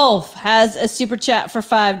 Kyle Wolf has a super chat for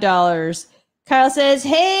 $5. Kyle says,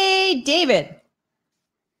 hey, David,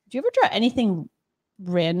 do you ever draw anything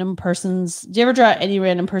random persons? Do you ever draw any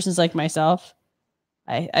random persons like myself?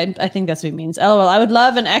 I think that's what it means. LOL, I would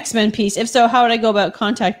love an X-Men piece. If so, how would I go about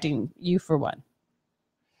contacting you for one?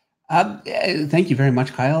 Thank you very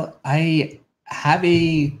much, Kyle. I have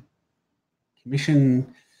a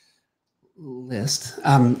commission list.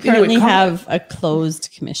 Currently have a closed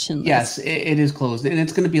commission list. Yes, it is closed, and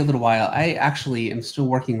it's going to be a little while. I actually am still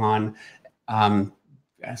working on, some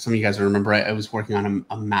of you guys will remember, I was working on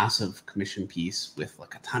a massive commission piece with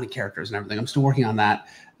like a ton of characters and everything. I'm still working on that.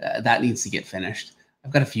 That needs to get finished.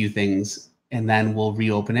 I've got a few things, and then we'll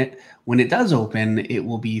reopen it. When it does open, it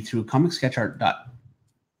will be through comicsketchart.com.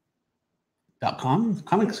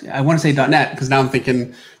 I want to say .net because now I'm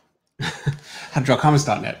thinking how to draw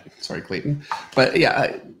comics.net. Sorry, Clayton. But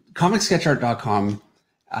yeah, comicsketchart.com,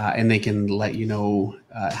 and they can let you know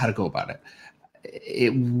how to go about it.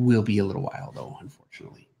 It will be a little while, though,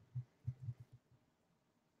 unfortunately.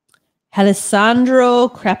 Alessandro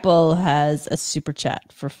Kreppel has a super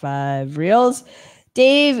chat for $5.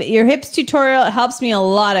 Dave, your hips tutorial helps me a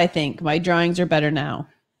lot, I think. My drawings are better now.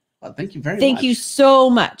 Well, thank you very much. Thank you so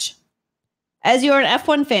much. As you're an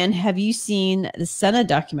F1 fan, have you seen the Senna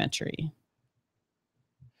documentary?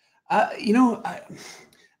 I've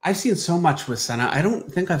seen so much with Senna. I don't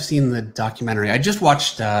think I've seen the documentary. I just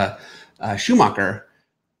watched Schumacher,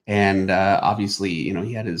 and obviously,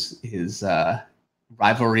 he had his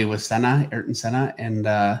rivalry with Senna, Ayrton Senna, and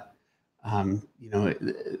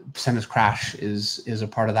Senna's crash is a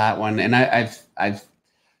part of that one. And I've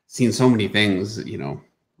seen so many things,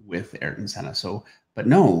 with Ayrton Senna. So I'm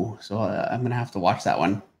gonna have to watch that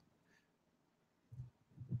one.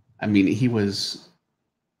 I mean, he was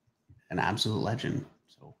an absolute legend.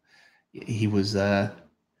 So he was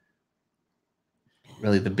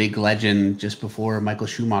really the big legend just before Michael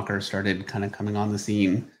Schumacher started kind of coming on the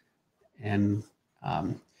scene, and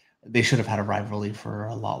they should have had a rivalry for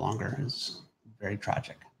a lot longer. It's very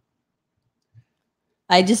tragic.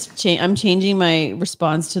 I'm changing my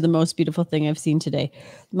response to the most beautiful thing I've seen today.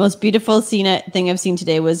 The most beautiful thing I've seen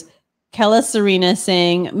today was Kella Serena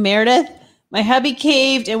saying, Meredith, my hubby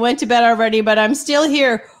caved and went to bed already, but I'm still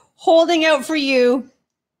here holding out for you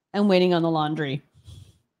and waiting on the laundry.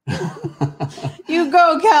 You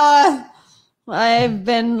go, Kella. I've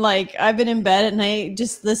been in bed at night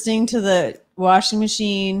just listening to the washing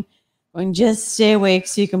machine, going, just stay awake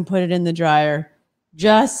so you can put it in the dryer.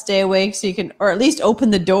 Just stay awake so you can, or at least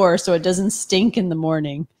open the door so it doesn't stink in the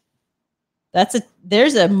morning.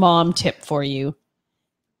 There's a mom tip for you.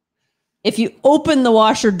 If you open the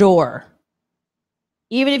washer door,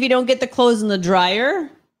 even if you don't get the clothes in the dryer,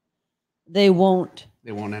 they won't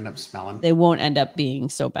end up smelling. They won't end up being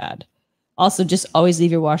so bad. Also, just always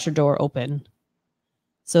leave your washer door open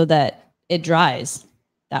so that it dries.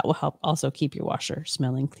 That will help also keep your washer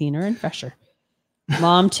smelling cleaner and fresher.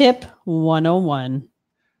 Mom tip 101.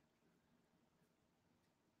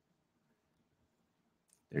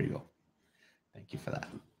 There you go. Thank you for that.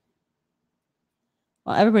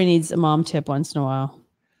 Well, everybody needs a mom tip once in a while.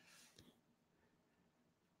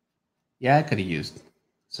 Yeah, I could have used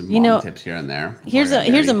some mom tips here and there. Here's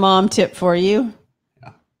a mom tip for you.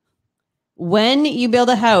 Yeah. When you build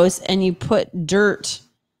a house and you put dirt,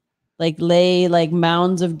 lay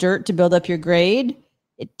mounds of dirt to build up your grade,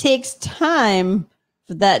 it takes time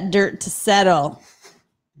for that dirt to settle.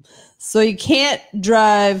 So you can't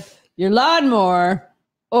drive your lawnmower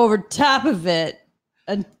over top of it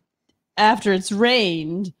after it's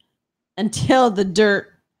rained until the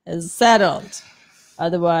dirt has settled.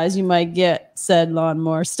 Otherwise, you might get said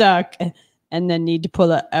lawnmower stuck and then need to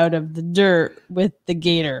pull it out of the dirt with the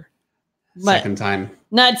gator. Second time.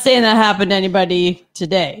 Not saying that happened to anybody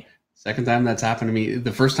today. Second time that's happened to me.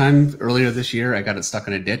 The first time earlier this year, I got it stuck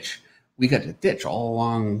in a ditch. We got a ditch all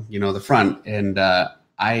along, the front, and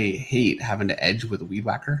I hate having to edge with a weed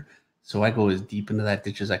whacker. So I go as deep into that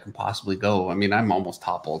ditch as I can possibly go. I mean, I'm almost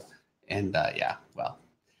toppled, and I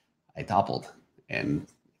toppled, and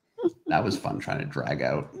that was fun trying to drag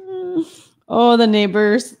out. Oh, the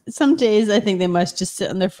neighbors. Some days I think they must just sit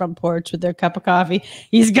on their front porch with their cup of coffee.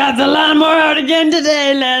 He's got the lawnmower out again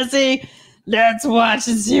today, Lassie. Let's watch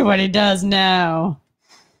and see what he does now.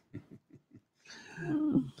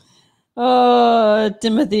 Oh,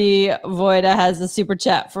 Timothy Voida has the super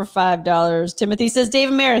chat for $5. Timothy says, Dave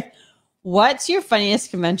and Meredith, what's your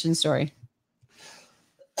funniest convention story?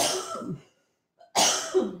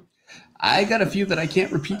 I got a few that I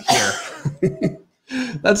can't repeat here.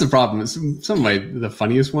 That's the problem. Some of the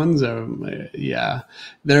funniest ones are, yeah,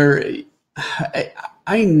 they're.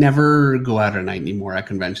 I never go out at night anymore at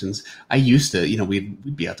conventions. I used to,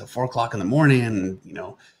 we'd be out till 4:00 in the morning, and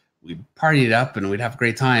we'd party it up and we'd have a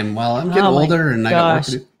great time. Well, I'm getting older and I got work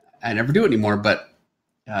to do. I never do it anymore, but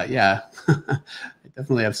yeah, I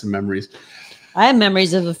definitely have some memories. I have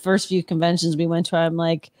memories of the first few conventions we went to. I'm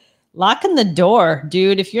like, locking the door,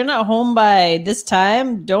 dude. If you're not home by this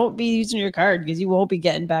time, don't be using your card because you won't be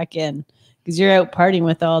getting back in because you're out partying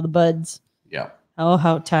with all the buds. Yeah. Oh,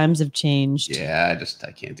 how times have changed. Yeah,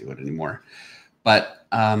 I can't do it anymore. But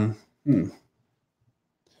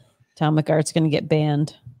Atomic Art's going to get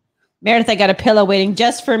banned. Meredith, I got a pillow waiting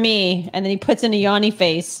just for me. And then he puts in a yawny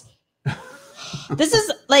face. This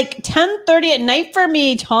is like 10:30 at night for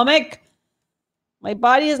me, Atomic. My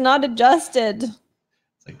body is not adjusted.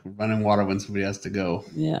 It's like running water when somebody has to go.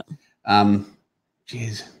 Yeah.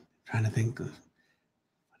 Geez, trying to think of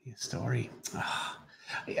funny story.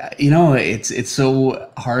 It's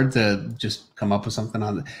so hard to just come up with something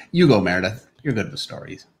on. You go, Meredith. You're good with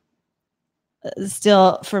stories.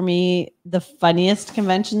 Still, for me, the funniest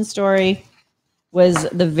convention story was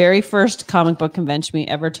the very first comic book convention we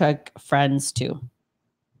ever took friends to.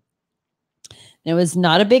 It was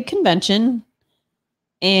not a big convention.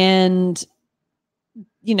 And,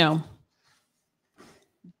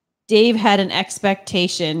 Dave had an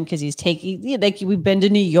expectation because he's taking, we've been to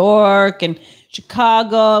New York and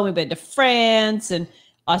Chicago, and we've been to France and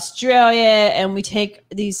Australia, and we take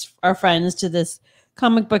our friends to this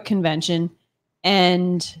comic book convention.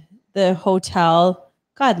 And the hotel,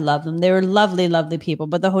 God love them. They were lovely, lovely people.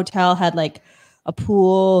 But the hotel had like a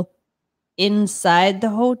pool inside the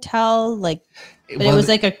hotel, but it was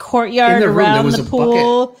like a courtyard around the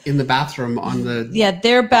pool. Bucket in the bathroom on the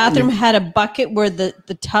their bathroom had a bucket where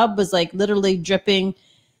the tub was like literally dripping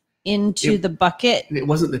into the bucket. It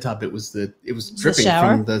wasn't the tub, it was dripping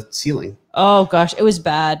from the ceiling. Oh gosh, it was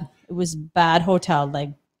bad. It was bad hotel.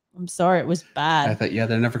 I'm sorry, it was bad. I thought,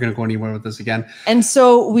 they're never going to go anywhere with this again. And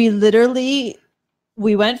so we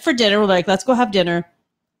went for dinner. We're like, let's go have dinner.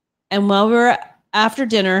 And while we were after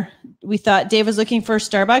dinner, we thought Dave was looking for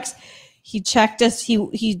Starbucks. He checked us.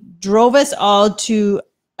 He drove us all to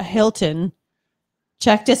a Hilton,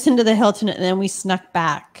 checked us into the Hilton, and then we snuck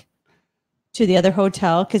back to the other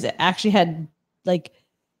hotel because it actually had it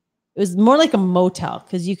was more like a motel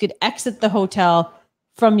because you could exit the hotel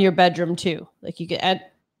from your bedroom too. You could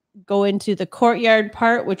go into the courtyard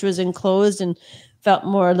part, which was enclosed and felt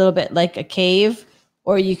more a little bit like a cave,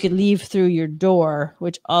 or you could leave through your door,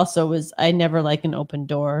 which also was, I never like an open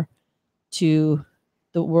door to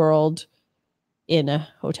the world in a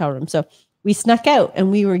hotel room. So we snuck out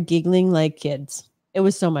and we were giggling like kids. It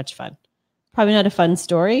was so much fun. Probably not a fun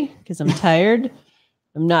story because I'm tired.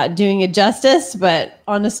 I'm not doing it justice, but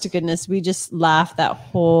honest to goodness, we just laughed that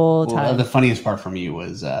whole time. Well, the funniest part for me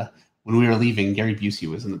was when we were leaving, Gary Busey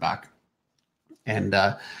was in the back, and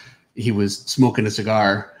he was smoking a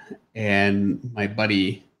cigar, and my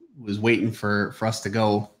buddy was waiting for us to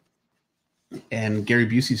go, and Gary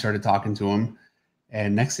Busey started talking to him,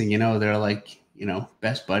 and next thing you know, they're like,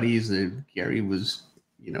 best buddies. Gary was,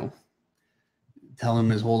 telling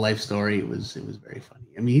him his whole life story. It was very funny.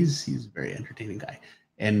 I mean, he's a very entertaining guy,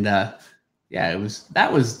 and that was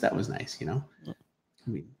nice. I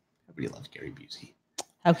mean, everybody loves Gary Busey.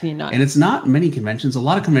 How can you not? And it's not many conventions. A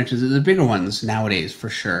lot of conventions, the bigger ones nowadays, for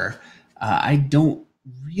sure. I don't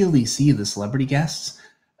really see the celebrity guests.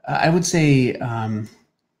 I would say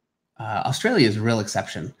Australia is a real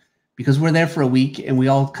exception because we're there for a week and we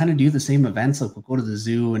all kind of do the same events. We'll go to the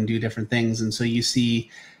zoo and do different things. And so you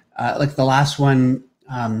see, the last one,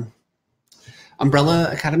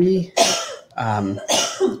 Umbrella Academy,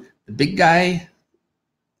 the big guy.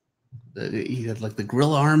 He had the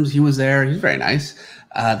gorilla arms. He was there. He was very nice.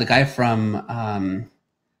 The guy from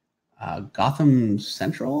Gotham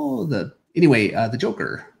Central. The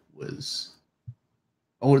Joker was.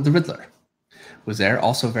 Oh, the Riddler was there.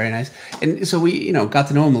 Also very nice. And so we, got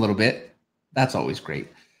to know him a little bit. That's always great.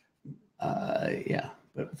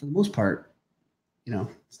 But for the most part,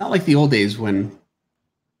 it's not like the old days when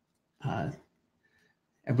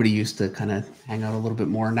everybody used to kind of hang out a little bit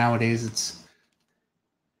more. Nowadays,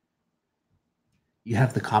 you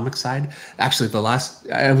have the comic side. Actually,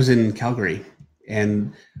 I was in Calgary,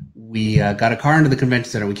 and we got a car into the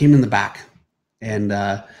convention center. We came in the back, and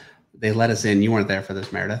they let us in. You weren't there for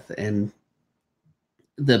this, Meredith. And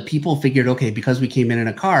the people figured, okay, because we came in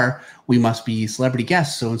a car, we must be celebrity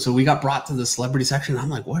guests. So we got brought to the celebrity section. I'm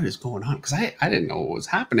like, what is going on? Because I didn't know what was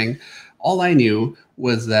happening. All I knew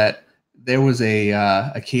was that there was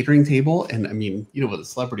a catering table, and I mean, you know what the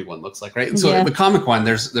celebrity one looks like, right? And so the comic one,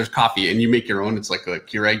 there's coffee, and you make your own. It's like a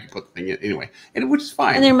Keurig, you put the thing in anyway, and which is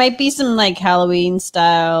fine. And there might be some like Halloween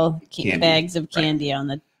style Candy, bags of candy on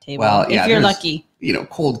the table. Well, yeah, if you're lucky, you know,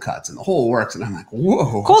 cold cuts and the whole works, and I'm like,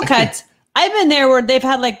 whoa, cold cuts. I've been there where they've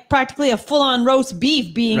had like practically a full-on roast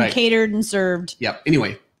beef being catered and served. Yep.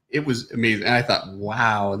 Anyway, it was amazing. And I thought,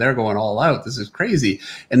 wow, they're going all out. This is crazy.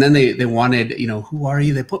 And then they wanted, you know, who are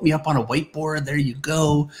you? They put me up on a whiteboard. There you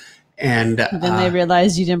go. And then they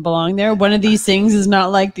realized you didn't belong there. One of these things is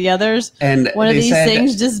not like the others. And one of these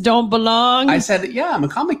things just don't belong. I said, yeah, I'm a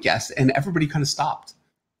comic guest. And everybody kind of stopped.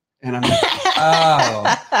 And I'm like,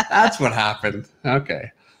 oh, that's what happened.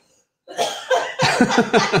 Okay.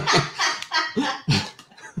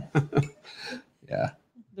 Yeah.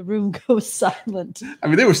 The room goes silent. I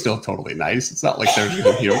mean, they were still totally nice. It's not like they're,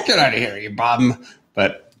 you know, get out of here, you bum.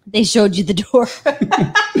 But they showed you the door.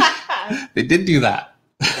 They did do that.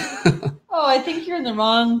 Oh, I think you're in the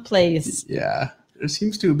wrong place. Yeah. There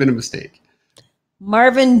seems to have been a mistake.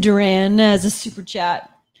 Marvin Duran has a super chat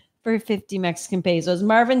for 50 Mexican pesos.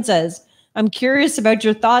 Marvin says, I'm curious about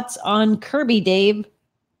your thoughts on Kirby, Dave.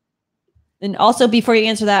 And also, before you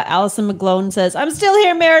answer that, Allison McGlone says, I'm still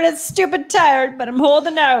here, Meredith. Stupid tired, but I'm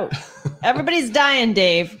holding out. Everybody's dying,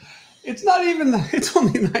 Dave. It's not even, it's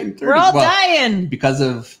only 9:30. We're all dying. Because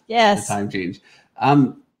of the time change.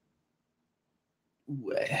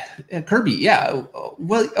 Kirby, yeah.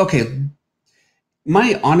 Well, okay.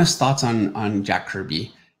 My honest thoughts on Jack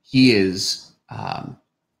Kirby, he is,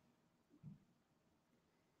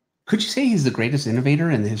 could you say he's the greatest innovator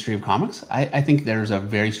in the history of comics? I think there's a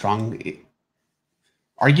very strong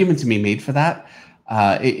argument to be made for that.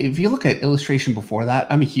 If you look at illustration before that,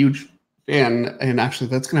 I'm a huge fan, and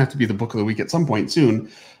actually that's going to have to be the book of the week at some point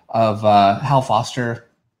soon, of Hal Foster,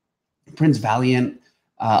 Prince Valiant,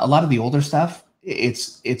 a lot of the older stuff.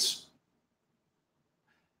 It's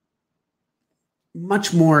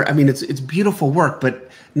much more, I mean, it's beautiful work,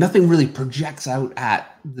 but nothing really projects out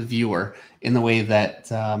at the viewer in the way that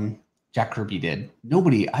Jack Kirby did.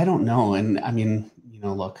 Nobody, I don't know. And I mean, you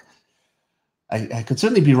know, look, I could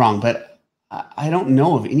certainly be wrong, but I don't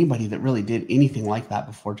know of anybody that really did anything like that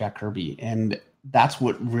before Jack Kirby. And that's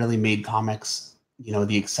what really made comics, you know,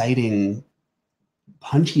 the exciting,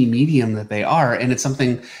 punchy medium that they are. And it's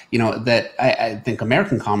something, you know, that I think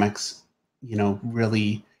American comics, you know,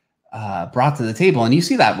 really brought to the table. And you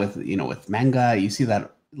see that with, you know, with manga, you see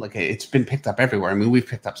that, like, it's been picked up everywhere. I mean, we've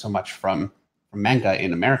picked up so much from manga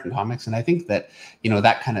in American comics. And I think that, you know,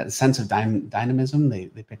 that kind of sense of dynamism, they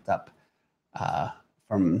picked up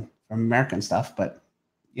from American stuff. But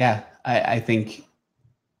yeah, I think,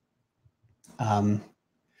 and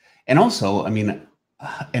also, I mean,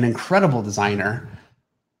 an incredible designer,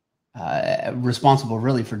 responsible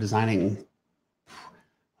really for designing,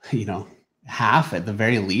 you know, half at the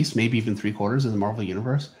very least, maybe even 3/4 of the Marvel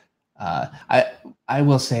Universe. I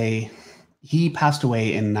will say he passed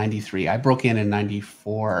away in 93. I broke in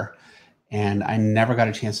 94, and I never got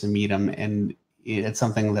a chance to meet him. And it's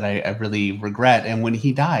something that I really regret. And when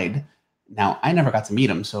he died, now I never got to meet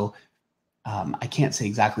him, so I can't say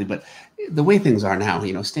exactly. But the way things are now,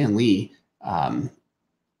 you know, Stan Lee,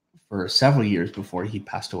 for several years before he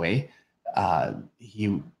passed away, he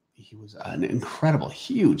was an incredible,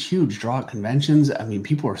 huge draw at conventions. I mean,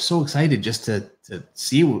 people were so excited just to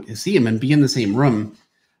see him and be in the same room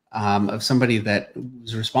of somebody that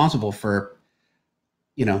was responsible for,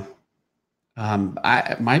 you know,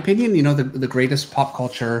 my opinion, you know, the greatest pop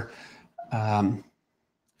culture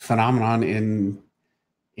phenomenon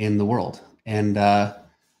in the world. And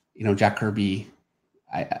you know, Jack Kirby,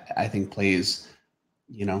 I think plays,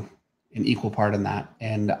 you know, an equal part in that.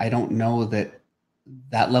 And I don't know that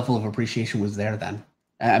level of appreciation was there then.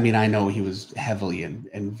 I mean, I know he was heavily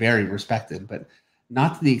and very respected, but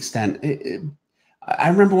not to the extent. I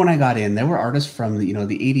remember when I got in, there were artists from, you know,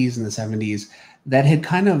 the 80s and the 70s that had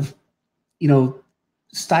kind of, you know,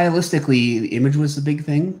 stylistically, the image was the big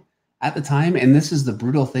thing at the time. And this is the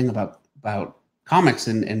brutal thing about comics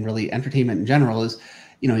and really entertainment in general is,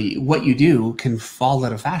 you know, what you do can fall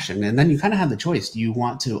out of fashion. And then you kind of have the choice. Do you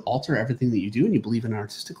want to alter everything that you do and you believe in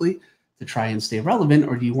artistically to try and stay relevant,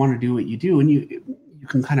 or do you want to do what you do and you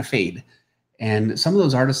can kind of fade? And some of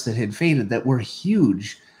those artists that had faded that were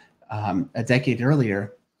huge a decade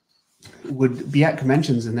earlier would be at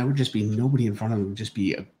conventions and there would just be nobody in front of them, would just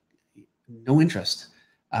be no interest.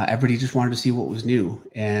 Everybody just wanted to see what was new.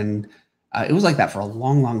 And It was like that for a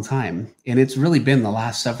long, long time, and it's really been the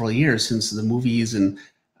last several years since the movies and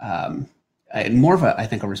more of I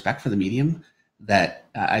think, a respect for the medium that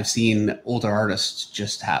I've seen older artists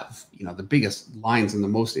just have, the biggest lines and the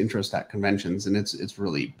most interest at conventions, and it's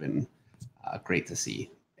really been great to see.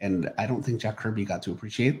 And I don't think Jack Kirby got to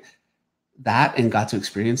appreciate that and got to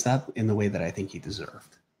experience that in the way that I think he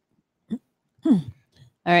deserved. All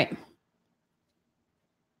right.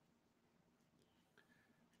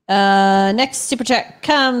 Next super chat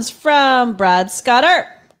comes from Brad Scott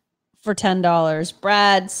for $10.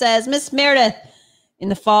 Brad says, Miss Meredith, in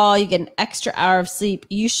the fall, you get an extra hour of sleep.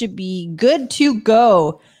 You should be good to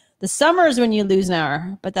go. The summer is when you lose an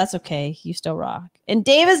hour, but that's okay. You still rock. And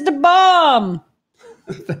Dave is the bomb.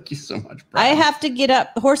 Thank you so much, Brad. I have to get up.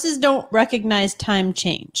 Horses don't recognize time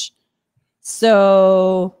change.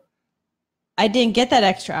 So I didn't get that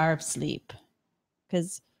extra hour of sleep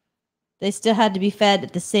because they still had to be fed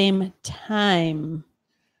at the same time,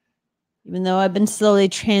 even though I've been slowly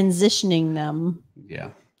transitioning them. Yeah.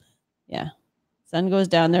 Yeah. Sun goes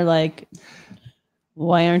down. They're like,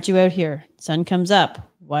 why aren't you out here? Sun comes up.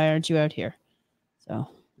 Why aren't you out here? So.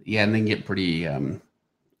 Yeah, and then get pretty...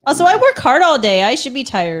 Also, I work hard all day. I should be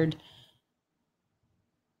tired.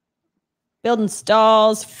 Building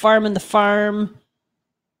stalls, farming the farm,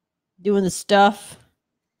 doing the stuff.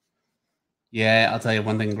 Yeah, I'll tell you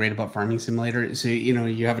one thing great about Farming Simulator. So,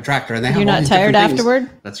 you have a tractor and they have You're all not these tired different things. afterward?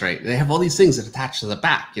 That's right. They have all these things that attach to the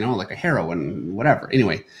back, like a harrow and whatever.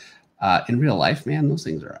 Anyway, in real life, man, those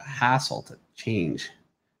things are a hassle to change.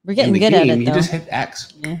 We're getting good at it, you though. just hit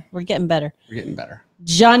X. Yeah, we're getting better. We're getting better.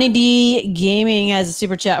 Johnny D Gaming has a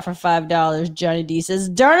super chat for $5. Johnny D says,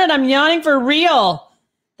 darn it, I'm yawning for real.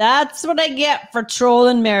 That's what I get for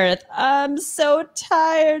trolling Meredith. I'm so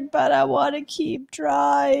tired, but I want to keep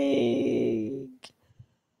trying.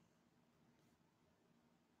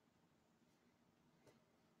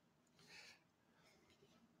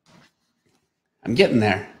 I'm getting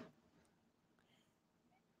there.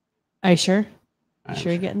 Are you sure?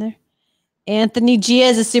 Sure you're getting there? Anthony G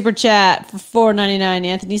has a super chat for $4.99.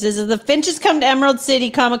 Anthony says, if the Finches come to Emerald City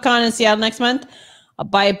Comic-Con in Seattle next month, I'll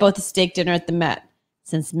buy both a steak dinner at the Met,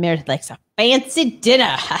 since Meredith likes a fancy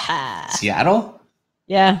dinner. Seattle?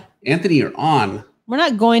 Yeah. Anthony, you're on. We're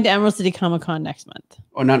not going to Emerald City Comic-Con next month.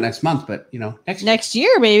 Oh, not next month, but, next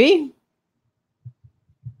year, baby.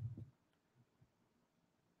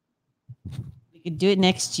 We could do it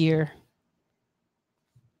next year.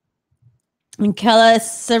 And Kella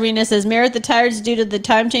Serena says, Meredith, the tired's due to the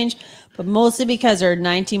time change, but mostly because her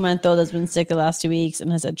 19-month-old has been sick the last 2 weeks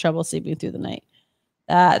and has had trouble sleeping through the night.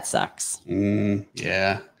 That sucks.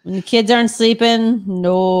 Yeah. When the kids aren't sleeping,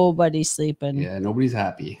 nobody's sleeping. Yeah, nobody's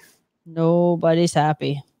happy. Nobody's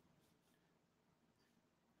happy.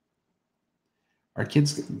 Our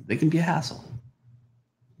kids, they can be a hassle.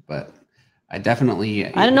 But I definitely...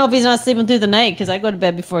 I don't know if he's not sleeping through the night because I go to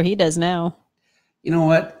bed before he does now. You know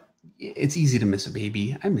what? It's easy to miss a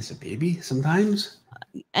baby. I miss a baby sometimes.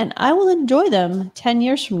 And I will enjoy them 10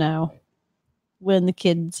 years from now when the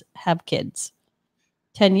kids have kids.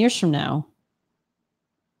 10 years from now.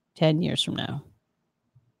 10 years from now.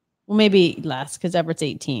 Well, maybe less because Everett's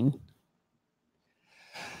 18.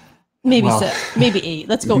 Maybe maybe 8.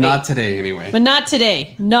 Let's go not 8. Today, anyway. But not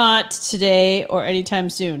today. Not today or anytime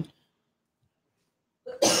soon.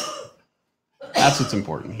 That's what's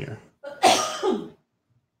important here.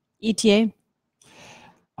 ETA?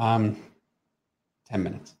 10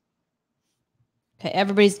 minutes. Okay,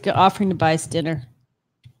 everybody's offering to buy us dinner.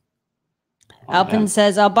 Oh, Alpin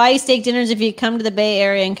says, I'll buy you steak dinners if you come to the Bay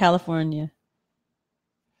Area in California.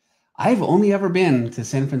 I've only ever been to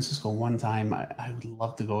San Francisco one time. I would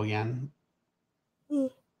love to go again.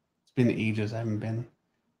 It's been ages I haven't been.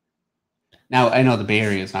 Now, I know the Bay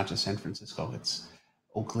Area is not just San Francisco. It's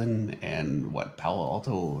Oakland and Palo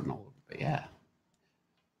Alto and all. But yeah.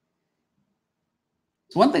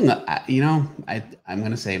 It's one thing that, I'm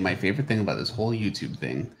going to say my favorite thing about this whole YouTube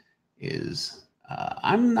thing is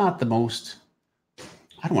I'm not the most,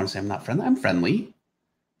 I don't want to say I'm not friendly. I'm friendly,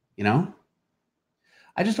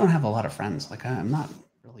 I just don't have a lot of friends. Like I'm not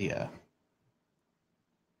really a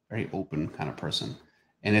very open kind of person.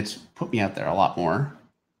 And it's put me out there a lot more.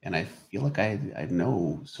 And I feel like I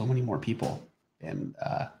know so many more people. And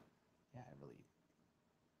I really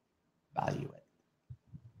value it.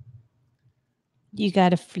 You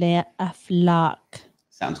got a flock.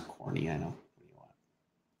 Sounds corny, I know.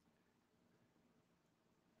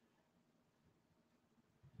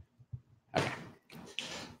 Okay.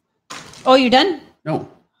 Oh, you're done? No,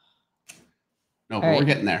 but right. We're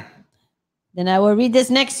getting there. Then I will read this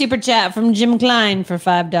next super chat from Jim Klein for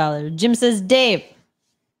 $5. Jim says, Dave,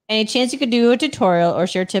 Any chance you could do a tutorial or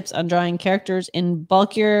share tips on drawing characters in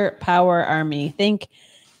bulkier power army? Think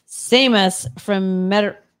Samus from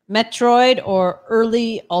Metroid or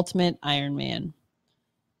early Ultimate Iron Man.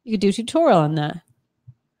 You could do a tutorial on that.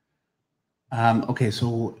 Okay,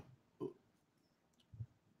 so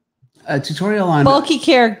a tutorial on bulky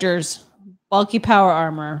characters, bulky power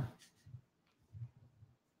armor.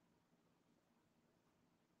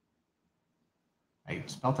 I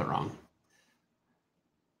spelled it wrong.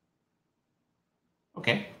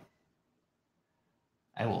 Okay.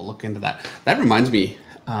 I will look into that. That reminds me,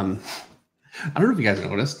 I don't know if you guys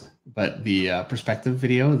noticed, but the perspective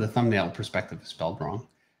video, the thumbnail perspective is spelled wrong.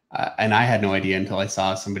 And I had no idea until I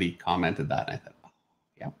saw somebody commented that. And I thought, oh,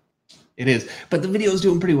 yeah, it is. But the video is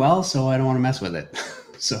doing pretty well, so I don't want to mess with it.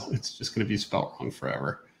 So it's just going to be spelled wrong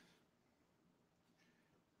forever.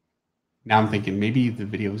 Now I'm thinking maybe the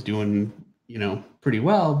video is doing, you know, pretty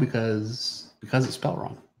well because it's spelled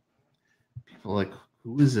wrong. People are like,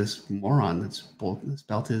 who is this moron that's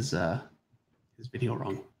spelled his video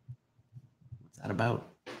wrong? What's that about?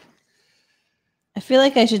 I feel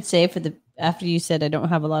like I should say after you said I don't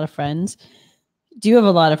have a lot of friends. Do you have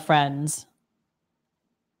a lot of friends?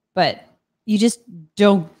 But you just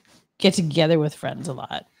don't get together with friends a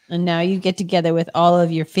lot. And now you get together with all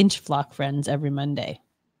of your Finch Flock friends every Monday.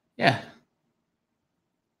 Yeah.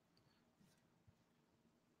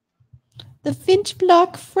 The Finch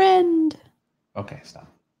Flock friend. Okay, stop.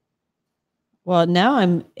 Well, now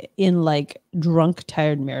I'm in like drunk,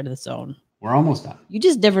 tired Meredith zone. We're almost done. You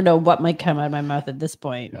just never know what might come out of my mouth at this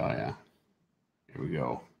point. Oh, yeah. Here we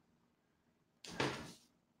go.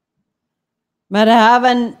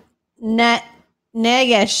 Madhavan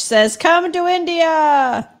Nagesh says, come to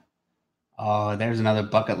India. Oh, there's another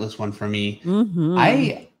bucket list one for me.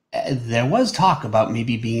 Mm-hmm. There was talk about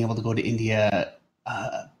maybe being able to go to India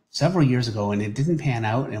several years ago, and it didn't pan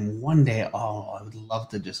out. And one day, I would love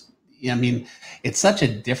to just, I mean, it's such a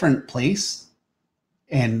different place.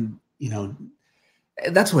 And, you know,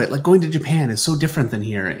 that's what, like going to Japan is so different than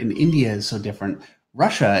here. And India is so different.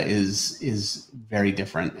 Russia is very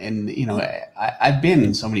different. And, you know, I've been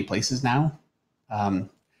in so many places now. I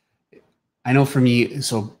know for me,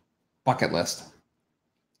 so bucket list,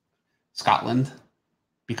 Scotland,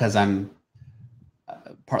 because I'm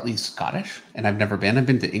partly Scottish and I've never been. I've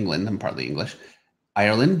been to England. I'm partly English.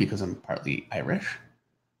 Ireland, because I'm partly Irish.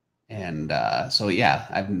 And so, yeah,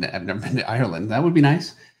 I've never been to Ireland. That would be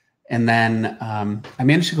nice. And then I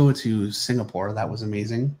managed to go to Singapore. That was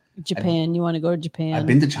amazing. Japan. You want to go to Japan? I've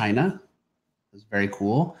been to China. It was very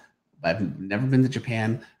cool. But I've never been to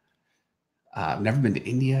Japan. I've never been to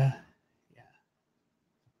India. Yeah.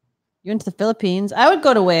 You went to the Philippines. I would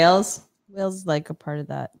go to Wales. Wales is like a part of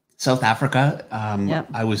that. South Africa. Yep.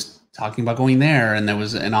 I was talking about going there, and there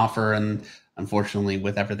was an offer, and unfortunately,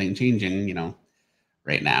 with everything changing, you know,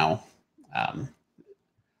 right now,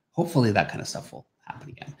 hopefully that kind of stuff will happen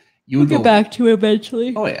again. You would get back to it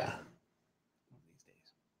eventually. Oh yeah.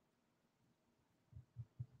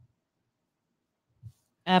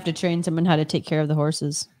 I have to train someone how to take care of the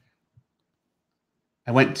horses.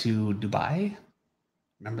 I went to Dubai.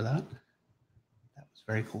 Remember that? That was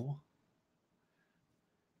very cool.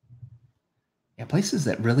 Yeah, places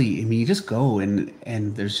that really, I mean, you just go and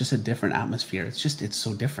there's just a different atmosphere. It's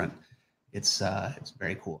so different. It's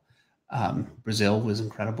very cool. Brazil was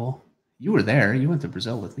incredible. You were there. You went to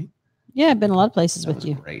Brazil with me. Yeah, I've been a lot of places That with was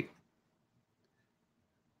you. Great.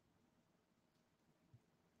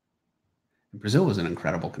 Brazil was an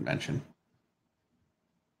incredible convention.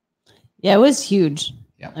 Yeah, it was huge.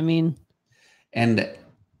 Yeah. I mean, and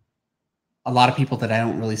a lot of people that I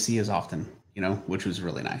don't really see as often, you know, which was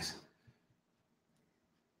really nice.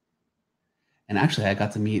 And actually, I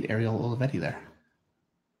got to meet Ariel Olivetti there.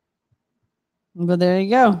 well, there you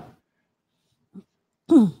go.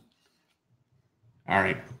 All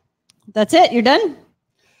right. That's it. You're done?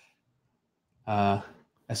 I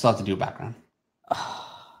still have to do a background.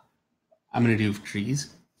 I'm going to do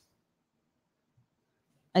trees.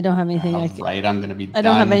 I don't have anything. Right, I'm going to be done. I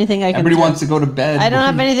don't have anything I can Everybody wants to go to bed. I don't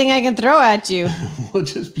have anything I can throw at you. We'll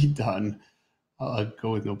just be done. I'll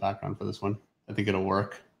go with no background for this one. I think it'll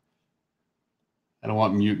work. I don't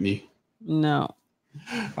want mutiny. No.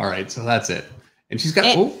 All right, so that's it. And she's got...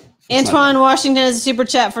 Antoine Washington has a super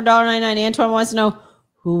chat for $1.99. Antoine wants to know,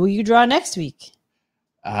 who will you draw next week?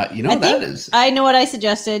 You know, that is... I know what I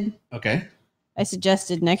suggested. Okay. I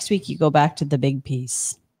suggested next week you go back to the big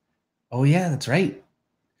piece. Oh, yeah, that's right.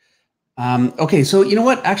 Okay, so you know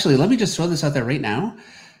what? Actually, let me just throw this out there right now.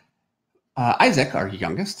 Isaac, our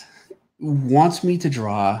youngest, wants me to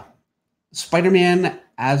draw Spider-Man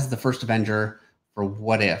as the first Avenger for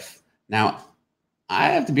What If. Now,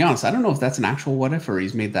 I have to be honest. I don't know if that's an actual what if or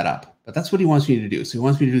he's made that up, but that's what he wants me to do. So he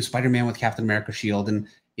wants me to do Spider-Man with Captain America shield and,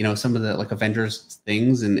 you know, some of the like Avengers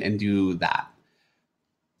things and do that.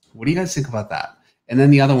 What do you guys think about that? And then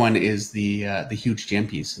the other one is the huge jam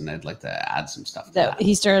piece, and I'd like to add some stuff to that.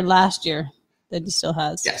 He started last year that he still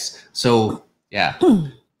has. Yes. So yeah,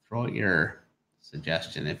 throw out your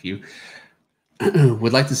suggestion if you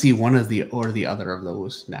would like to see one of the or the other of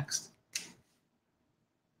those next.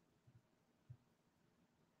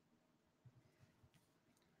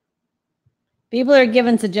 People are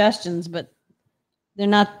giving suggestions, but they're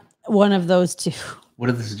not one of those two. What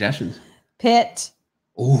are the suggestions? Pitt,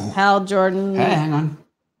 Ooh. Hal Jordan, Hey, hang on.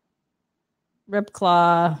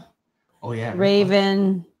 Ripclaw, Oh yeah,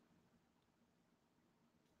 Raven.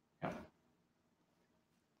 Yeah.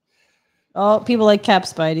 Oh, people like Cap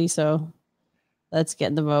Spidey, so let's get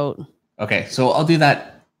in the vote. Okay, so I'll do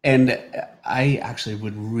that, and I actually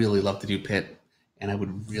would really love to do Pitt, and I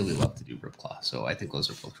would really love to do Ripclaw. So I think those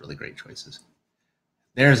are both really great choices.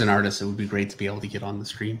 There's an artist that would be great to be able to get on the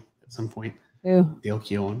stream at some point. Who? Dale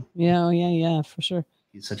Keown. Yeah, yeah, for sure.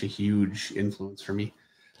 He's such a huge influence for me.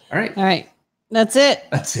 All right. That's it.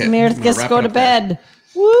 That's it. Meredith gets to go to bed.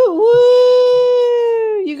 Woo,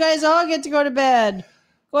 woo! You guys all get to go to bed.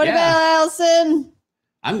 Go to bed, Allison.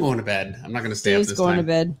 I'm going to bed. I'm not going to stay up this time. Going to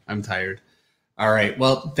bed. I'm tired. All right.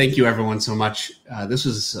 Well, thank you everyone so much. This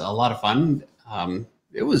was a lot of fun.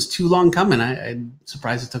 It was too long coming. I'm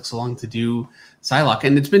surprised it took so long to do Psylocke.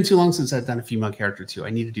 And it's been too long since I've done a female character too. I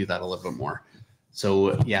need to do that a little bit more.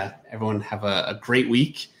 So yeah, everyone have a great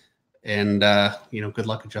week. And, good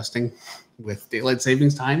luck adjusting with daylight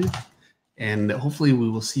savings time. And hopefully we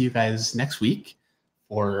will see you guys next week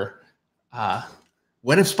for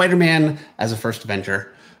What If Spider-Man as a First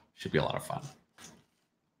Avenger. Should be a lot of fun.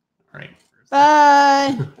 All right.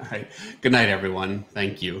 Bye. All right. Good night, everyone.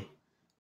 Thank you.